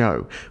in the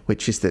show,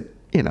 which is that,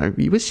 you know,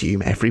 you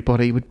assume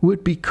everybody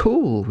would be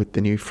cool with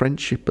the new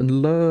friendship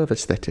and love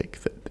aesthetic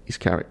that these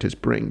characters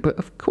bring, but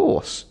of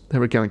course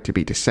there are going to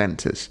be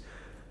dissenters.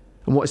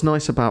 And what is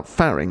nice about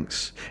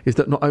Pharynx is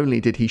that not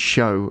only did he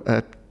show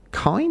a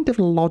kind of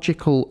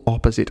logical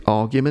opposite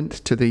argument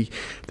to the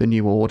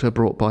new order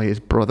brought by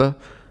his brother,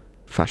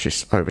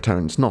 fascist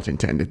overtones not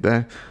intended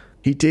there,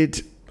 he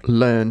did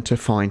learn to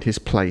find his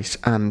place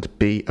and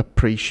be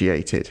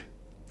appreciated.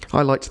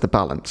 I liked the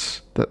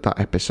balance that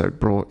episode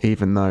brought,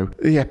 even though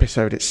the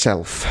episode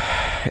itself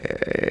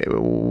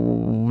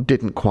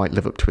didn't quite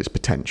live up to its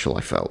potential,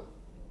 I felt.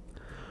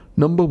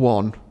 Number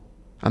one,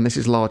 and this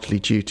is largely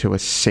due to a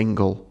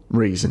single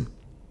reason,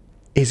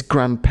 is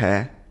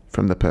Grandpère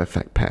from The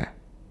Perfect Pair.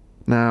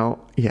 Now,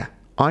 yeah,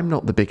 I'm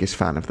not the biggest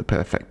fan of The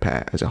Perfect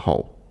Pair as a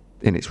whole,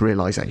 in its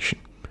realisation.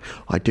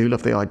 I do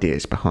love the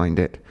ideas behind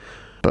it,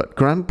 but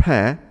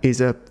Grandpère is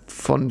a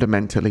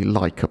fundamentally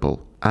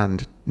likeable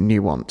and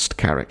nuanced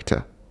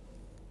character.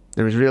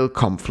 There is real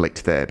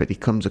conflict there, but he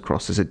comes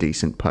across as a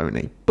decent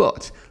pony.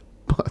 But,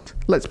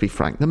 let's be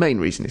frank, the main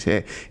reason is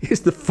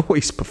the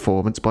voice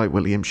performance by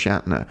William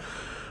Shatner,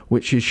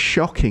 which is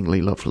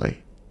shockingly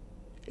lovely.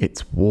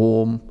 It's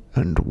warm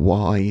and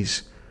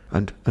wise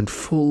and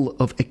full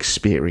of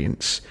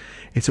experience.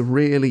 It's a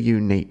really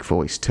unique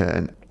voice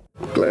turn.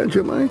 Glad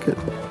you like it.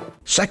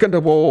 Second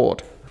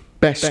award,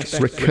 Best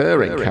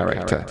recurring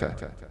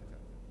character.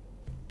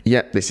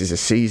 Yep, this is a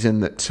season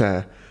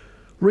that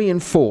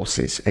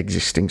reinforces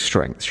existing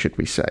strengths, should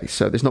we say.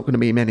 So there's not going to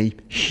be many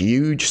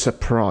huge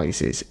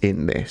surprises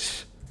in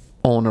this.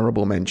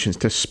 Honourable mentions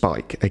to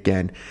Spike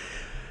again.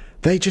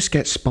 They just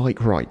get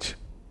Spike right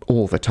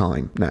all the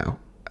time now.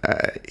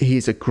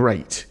 He's a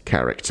great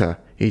character.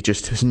 He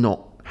just has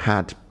not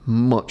had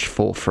much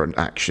forefront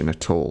action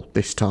at all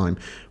this time,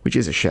 which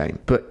is a shame.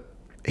 But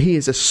he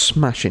is a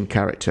smashing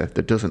character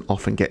that doesn't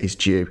often get his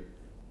due.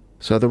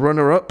 So the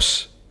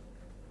runner-ups,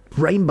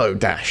 Rainbow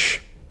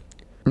Dash.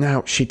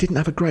 Now, she didn't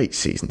have a great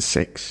season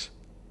 6.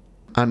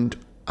 And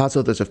as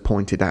others have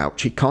pointed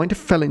out, she kind of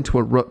fell into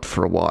a rut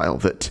for a while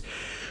that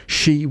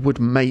she would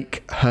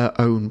make her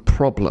own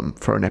problem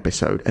for an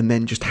episode and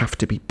then just have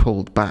to be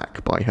pulled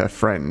back by her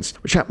friends,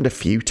 which happened a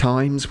few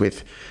times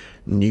with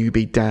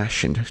Newbie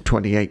Dash and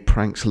 28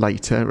 Pranks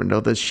Later and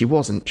others. She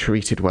wasn't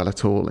treated well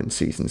at all in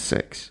season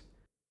 6.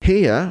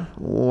 Here,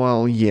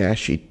 well, yeah,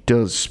 she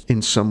does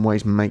in some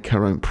ways make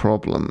her own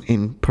problem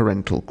in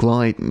Parental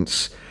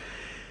Guidance.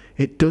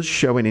 It does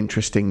show an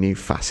interesting new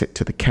facet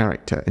to the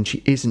character, and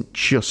she isn't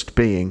just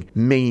being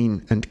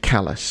mean and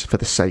callous for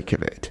the sake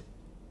of it.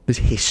 There's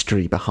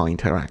history behind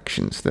her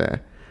actions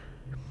there.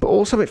 But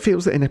also it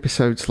feels that in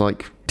episodes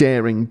like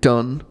Daring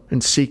Done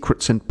and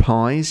Secrets and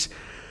Pies,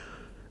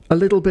 a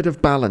little bit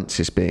of balance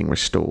is being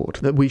restored,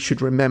 that we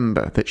should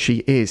remember that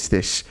she is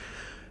this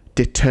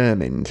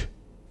determined,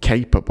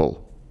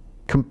 capable,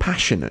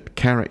 compassionate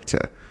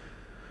character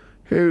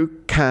who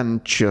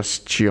can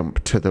just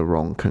jump to the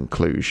wrong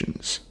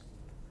conclusions.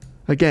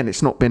 Again,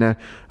 it's not been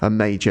a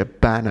major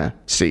banner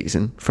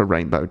season for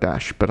Rainbow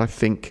Dash, but I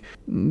think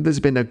there's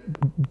been a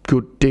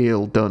good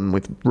deal done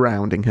with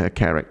rounding her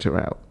character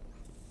out.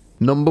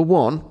 Number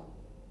one,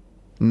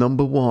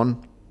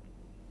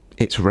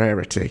 it's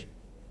Rarity.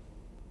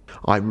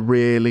 I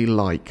really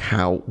like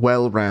how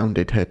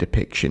well-rounded her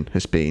depiction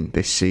has been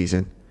this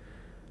season.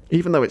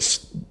 Even though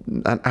it's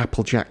an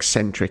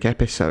Applejack-centric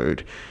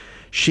episode,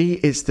 she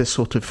is the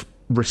sort of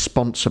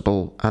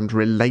responsible and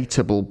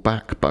relatable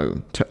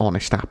backbone to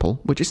Honest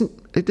Apple, which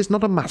it is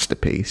not a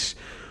masterpiece,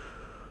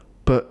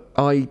 but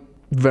I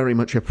very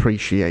much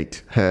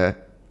appreciate her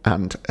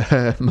and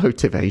her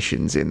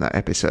motivations in that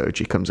episode.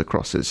 She comes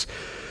across as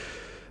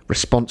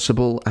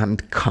responsible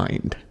and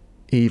kind,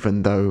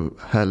 even though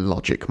her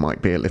logic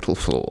might be a little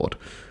flawed.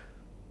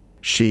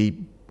 She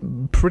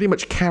pretty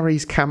much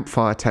carries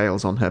Campfire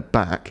Tales on her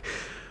back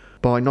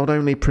by not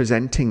only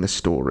presenting the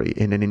story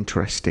in an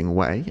interesting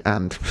way,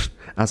 and,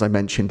 as I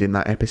mentioned in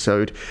that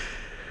episode,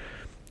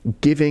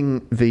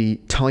 giving the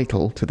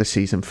title to the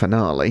season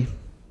finale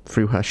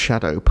through her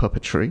shadow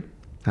puppetry,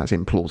 as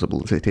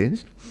implausible as it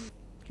is.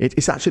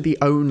 It's actually the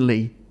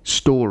only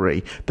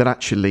story that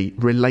actually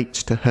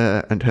relates to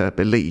her and her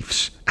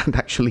beliefs and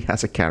actually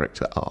has a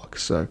character arc,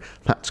 so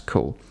that's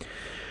cool.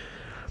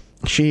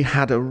 She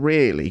had a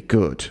really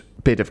good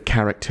bit of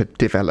character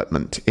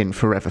development in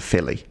Forever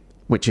Philly,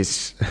 which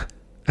is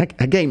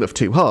a game of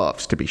two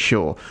halves, to be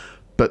sure,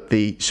 but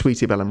the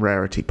Sweetie Belle and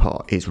Rarity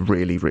part is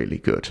really, really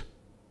good.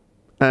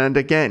 And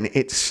again,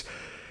 it's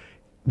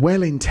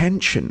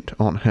well-intentioned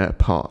on her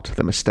part,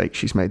 the mistakes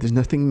she's made. There's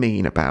nothing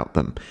mean about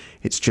them.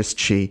 It's just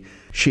she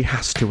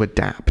has to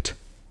adapt.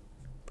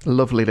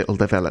 Lovely little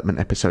development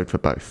episode for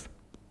both.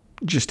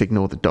 Just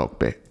ignore the dog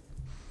bit.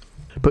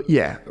 But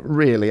yeah,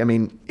 really, I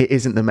mean, it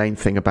isn't the main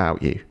thing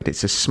about you.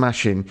 It's a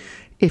smashing,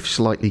 if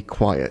slightly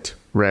quiet,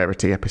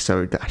 Rarity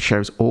episode that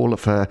shows all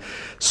of her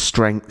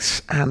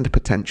strengths and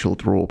potential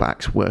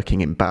drawbacks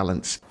working in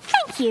balance.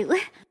 Thank you.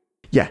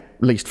 Yeah,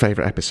 least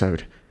favourite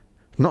episode.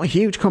 Not a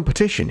huge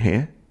competition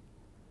here.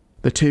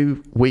 The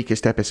two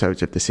weakest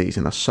episodes of the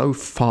season are so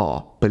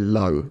far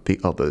below the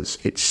others,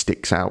 it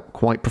sticks out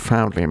quite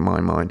profoundly in my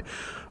mind.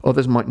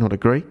 Others might not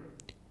agree.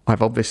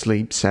 I've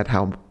obviously said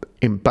how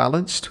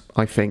imbalanced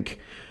I think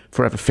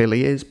Forever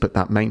Philly is, but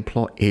that main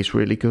plot is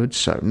really good,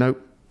 so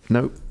nope.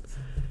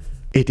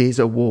 It is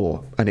a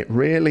war, and it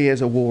really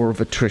is a war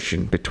of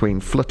attrition between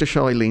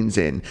Fluttershy Leans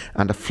In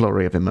and A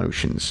Flurry of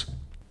Emotions.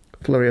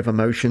 Flurry of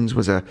Emotions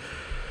was a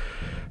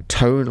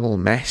tonal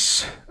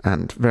mess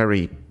and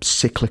very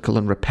cyclical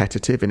and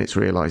repetitive in its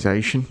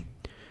realisation.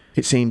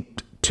 It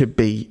seemed to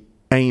be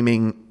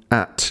aiming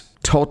at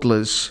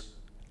toddlers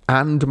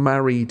and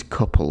married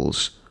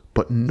couples,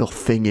 but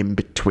nothing in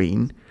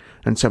between,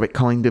 and so it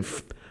kind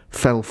of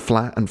fell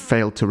flat and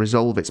failed to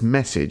resolve its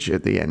message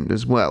at the end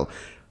as well.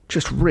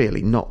 Just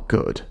really not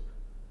good.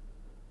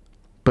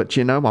 But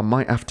you know, I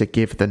might have to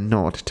give the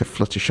nod to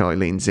Fluttershy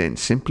Leans In,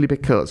 simply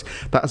because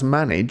that has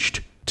managed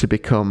to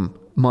become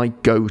my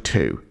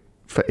go-to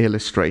for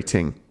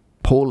illustrating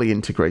poorly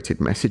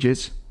integrated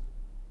messages,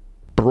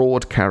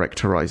 broad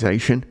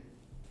characterization,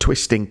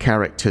 twisting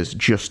characters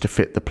just to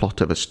fit the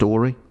plot of a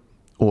story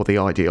or the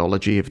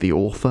ideology of the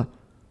author,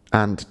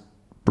 and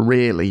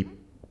really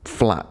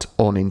flat,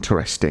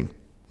 uninteresting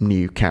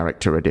new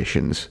character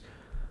additions.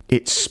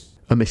 It's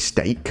a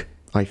mistake,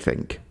 I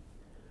think.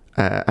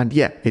 And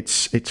yeah,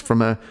 it's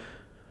from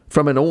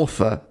an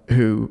author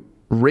who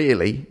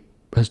really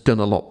has done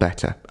a lot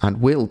better and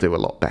will do a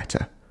lot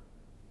better.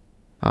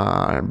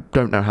 I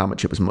don't know how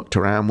much it was mucked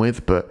around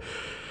with, but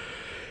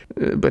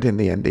in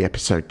the end, the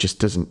episode just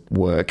doesn't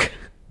work.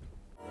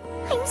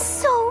 I'm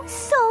so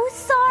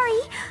sorry.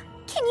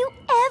 Can you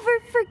ever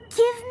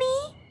forgive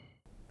me?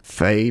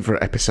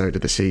 Favourite episode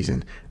of the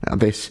season. Now,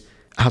 this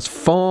has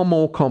far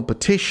more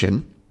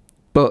competition,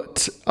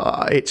 but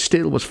it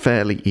still was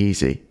fairly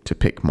easy to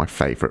pick my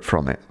favourite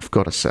from it, I've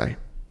got to say.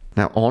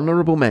 Now,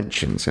 honourable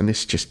mentions, and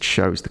this just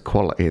shows the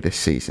quality of this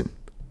season.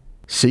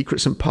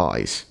 Secrets and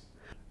Pies.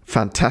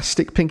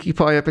 Fantastic Pinkie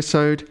Pie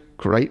episode,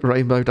 great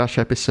Rainbow Dash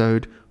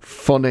episode,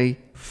 funny,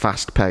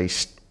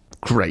 fast-paced,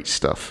 great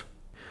stuff.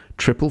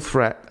 Triple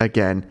Threat,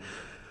 again,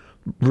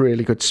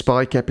 really good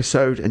Spike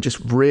episode, and just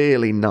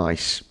really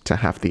nice to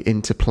have the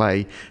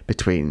interplay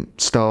between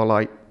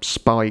Starlight,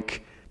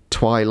 Spike,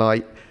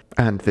 Twilight,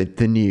 and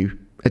the new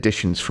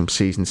additions from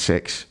Season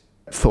 6,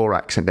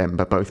 Thorax and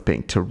Ember, both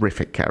being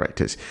terrific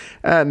characters.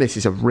 And this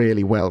is a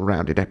really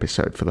well-rounded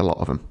episode for the lot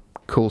of them.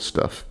 Cool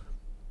stuff.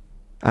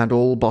 And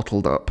all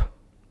bottled up.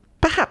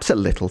 Perhaps a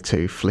little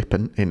too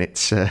flippant in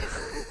its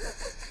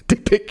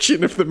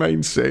depiction of the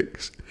main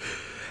six.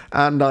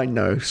 And I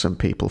know some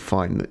people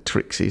find that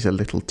Trixie's a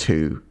little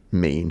too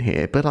mean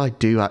here, but I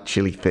do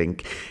actually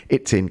think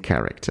it's in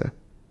character.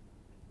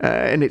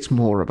 And it's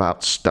more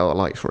about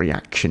Starlight's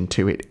reaction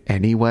to it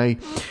anyway.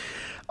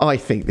 I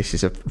think this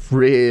is a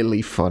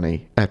really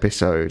funny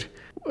episode.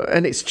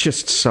 And it's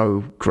just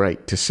so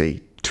great to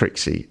see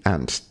Trixie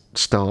and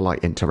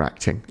Starlight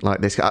interacting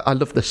like this. I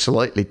love the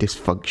slightly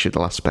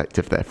dysfunctional aspect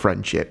of their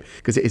friendship,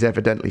 because it is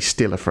evidently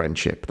still a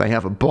friendship. They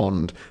have a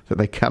bond that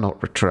they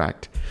cannot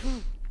retract.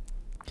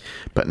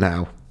 But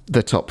now,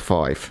 the top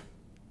 5.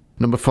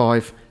 Number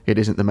 5, It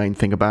Isn't the Main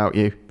Thing About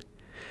You.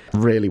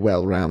 Really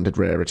well-rounded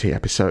Rarity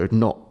episode.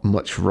 Not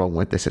much wrong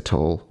with this at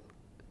all.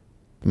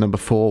 Number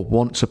 4,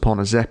 Once Upon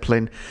a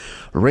Zeppelin.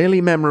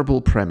 Really memorable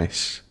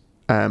premise.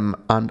 And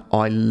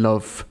I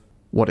love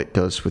what it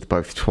does with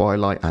both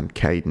Twilight and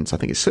Cadence. I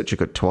think it's such a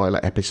good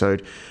Twilight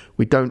episode.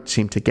 We don't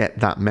seem to get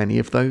that many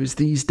of those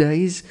these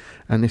days.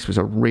 And this was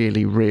a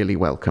really, really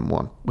welcome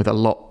one, with a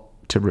lot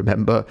to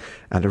remember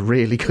and a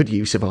really good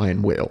use of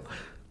Iron Will.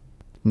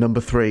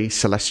 Number 3,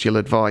 Celestial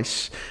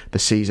Advice, the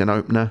season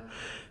opener.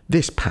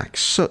 This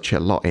packs such a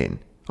lot in.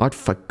 I'd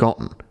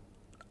forgotten.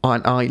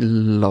 And I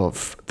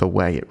love the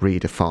way it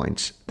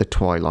redefines the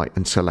Twilight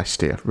and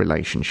Celestia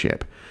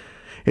relationship.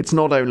 It's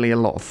not only a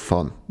lot of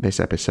fun, this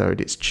episode,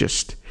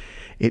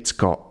 it's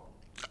got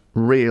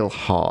real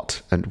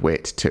heart and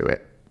wit to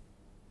it.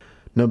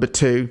 Number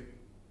 2,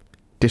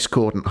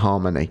 Discordant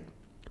Harmony.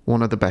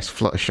 One of the best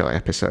Fluttershy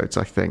episodes,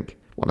 I think.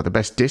 One of the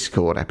best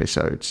Discord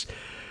episodes.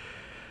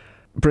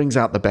 Brings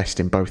out the best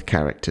in both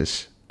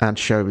characters and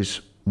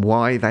shows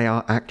why they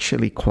are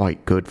actually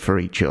quite good for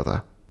each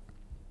other.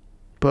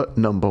 But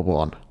number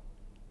 1,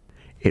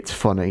 it's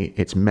funny,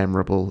 it's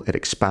memorable, it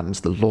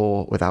expands the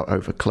lore without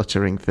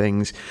over-cluttering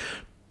things.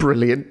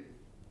 Brilliant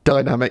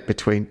dynamic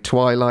between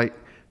Twilight,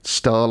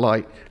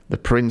 Starlight, the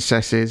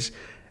princesses.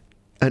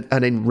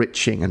 An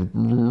enriching and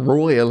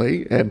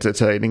royally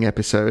entertaining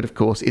episode, of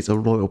course, is A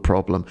Royal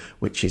Problem,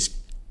 which is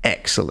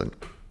excellent.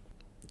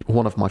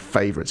 One of my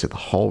favourites of the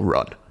whole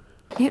run.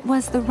 It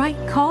was the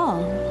right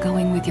call,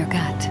 going with your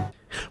gut.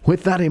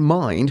 With that in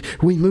mind,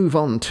 we move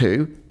on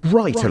to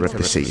Writer of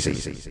the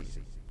Season.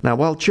 Now,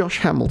 while Josh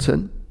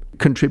Hamilton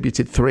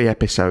contributed 3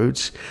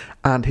 episodes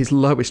and his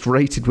lowest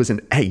rated was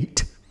an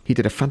 8, he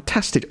did a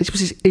fantastic... This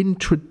was his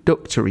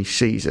introductory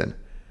season.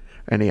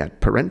 And he had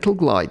Parental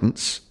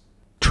Guidance,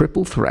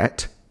 Triple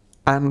Threat,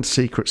 and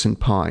Secrets and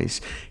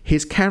Pies.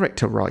 His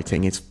character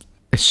writing is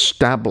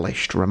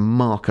established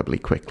remarkably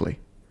quickly.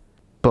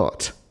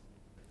 But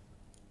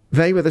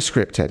they were the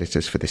script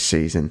editors for this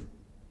season.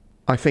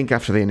 I think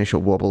after the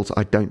initial wobbles,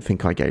 I don't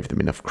think I gave them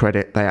enough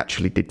credit. They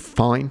actually did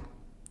fine,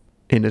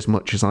 in as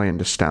much as I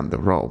understand the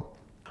role.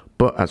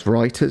 But as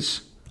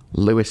writers,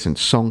 Lewis and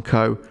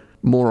Sonko,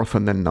 more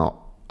often than not,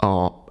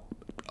 are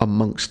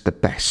amongst the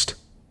best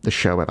the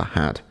show ever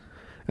had.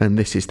 And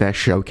this is their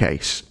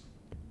showcase.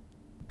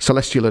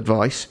 Celestial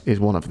Advice is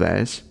one of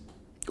theirs.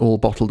 All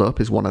Bottled Up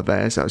is one of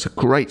theirs. That was a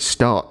great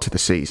start to the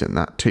season,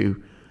 that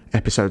 2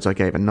 episodes I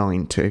gave a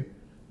 9 to.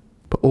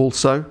 But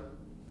also,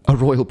 A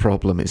Royal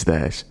Problem is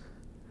theirs.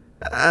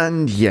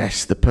 And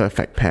yes, The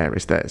Perfect Pair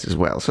is theirs as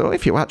well. So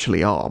if you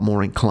actually are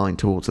more inclined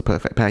towards The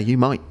Perfect Pair, you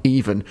might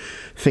even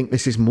think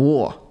this is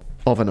more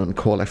of an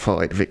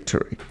unqualified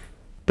victory.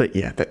 But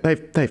yeah,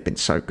 they've been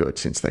so good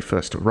since they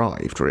first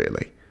arrived,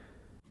 really.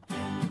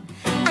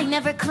 I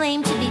never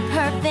claimed to be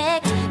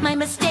perfect. My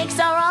mistakes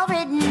are all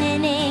written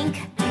in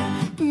ink.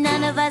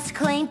 None of us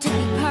claim to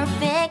be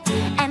perfect,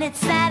 and it's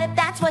sad if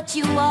that's what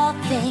you all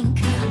think.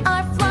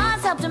 Our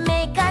flaws help to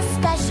make us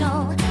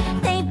special.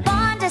 They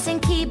bond us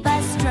and keep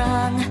us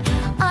strong.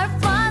 Our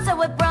flaws are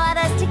what brought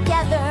us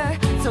together,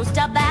 so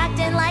stop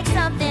acting like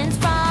something's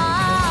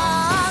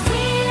wrong.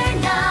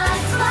 We're not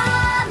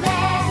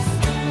flawless.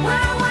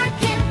 We're a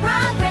work in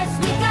progress.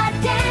 We got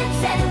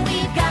dents and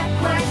we got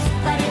quirks,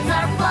 but it's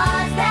our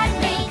flaws that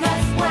make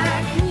us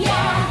work.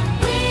 Yeah,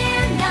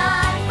 we're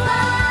not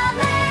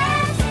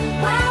flawless.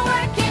 We're a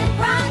work in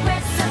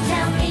progress, so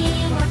tell me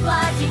what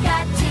flaws you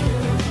got too,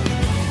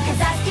 'cause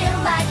I still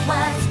like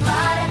what's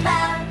flawed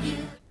about you.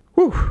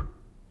 Whew.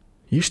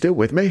 You still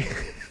with me?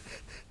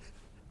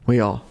 We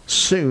are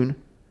soon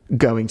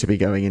going to be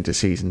going into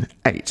season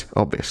 8,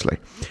 obviously.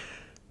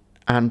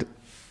 And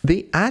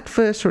the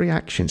adverse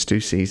reactions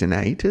to season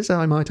 8, as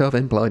I might have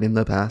implied in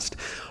the past,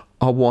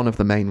 are one of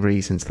the main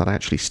reasons that I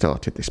actually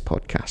started this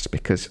podcast,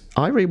 because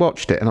I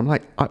rewatched it and I'm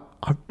like, I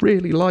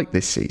really like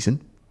this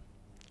season.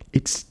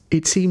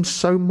 It seems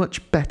so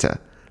much better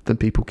than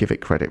people give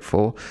it credit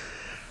for,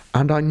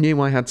 and I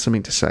knew I had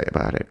something to say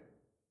about it.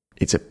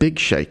 It's a big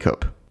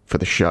shake-up for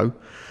the show,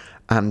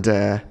 and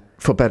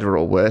for better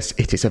or worse,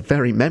 it is a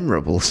very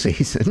memorable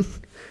season.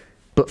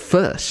 But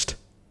first,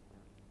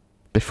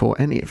 before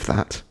any of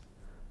that,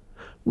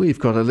 we've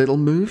got a little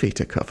movie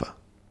to cover.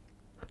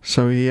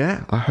 So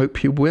yeah, I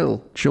hope you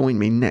will join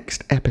me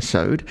next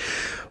episode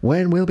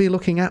when we'll be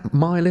looking at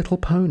My Little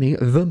Pony,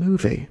 the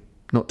movie.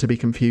 Not to be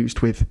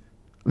confused with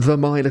the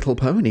My Little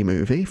Pony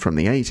movie from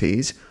the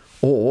 80s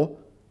or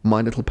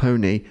My Little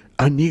Pony,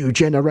 A New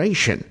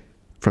Generation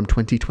from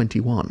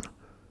 2021.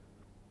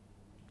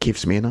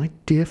 Gives me an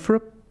idea for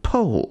a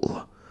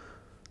poll.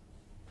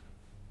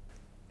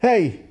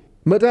 Hey,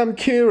 Madame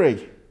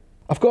Curie,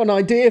 I've got an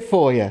idea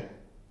for you.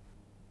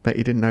 Bet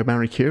you didn't know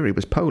Marie Curie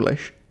was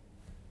Polish.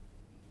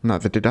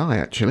 Neither did I,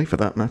 actually, for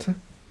that matter.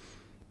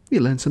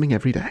 You learn something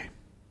every day.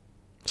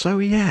 So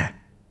yeah,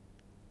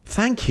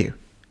 thank you.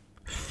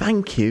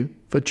 Thank you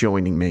for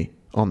joining me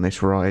on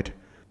this ride.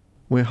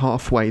 We're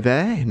halfway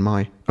there in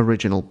my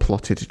original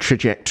plotted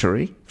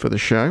trajectory for the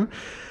show.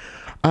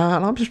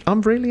 And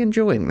I'm really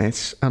enjoying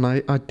this, and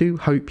I do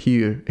hope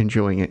you're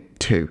enjoying it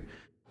too.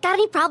 Got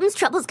any problems,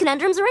 troubles,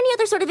 conundrums, or any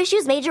other sort of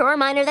issues, major or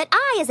minor, that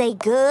I, as a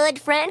good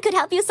friend, could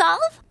help you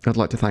solve? I'd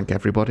like to thank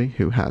everybody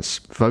who has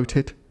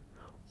voted,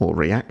 or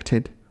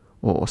reacted,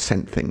 or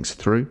sent things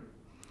through.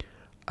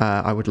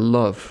 I would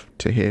love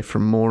to hear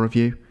from more of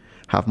you,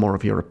 have more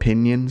of your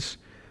opinions.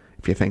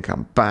 If you think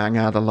I'm bang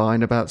out of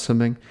line about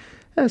something,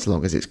 as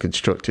long as it's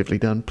constructively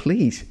done,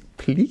 please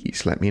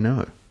let me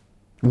know.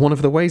 One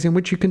of the ways in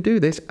which you can do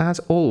this, as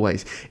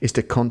always, is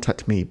to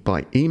contact me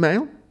by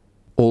email,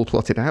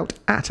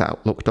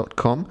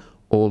 allplottedout@outlook.com,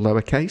 all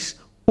lowercase,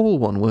 all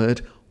one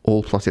word,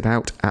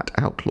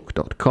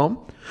 allplottedout@outlook.com,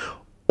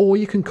 or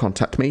you can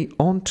contact me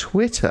on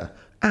Twitter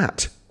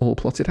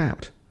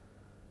 @allplottedout.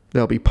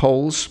 There'll be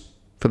polls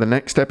for the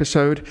next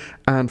episode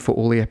and for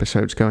all the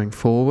episodes going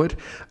forward,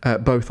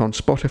 both on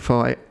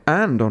Spotify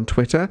and on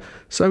Twitter.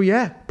 So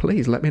yeah,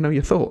 please let me know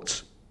your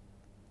thoughts.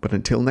 But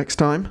until next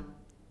time,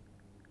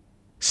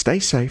 stay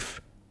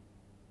safe,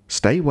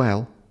 stay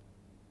well,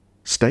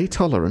 stay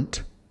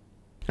tolerant,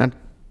 and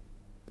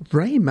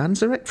Ray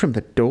Manzarek from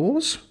The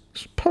Doors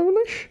is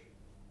Polish?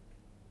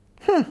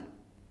 A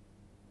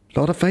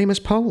lot of famous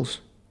Poles.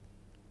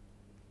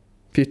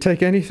 If you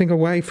take anything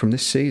away from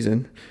this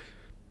season,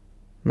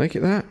 make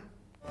it that.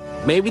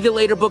 Maybe the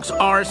later books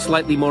are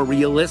slightly more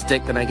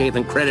realistic than I gave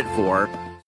them credit for.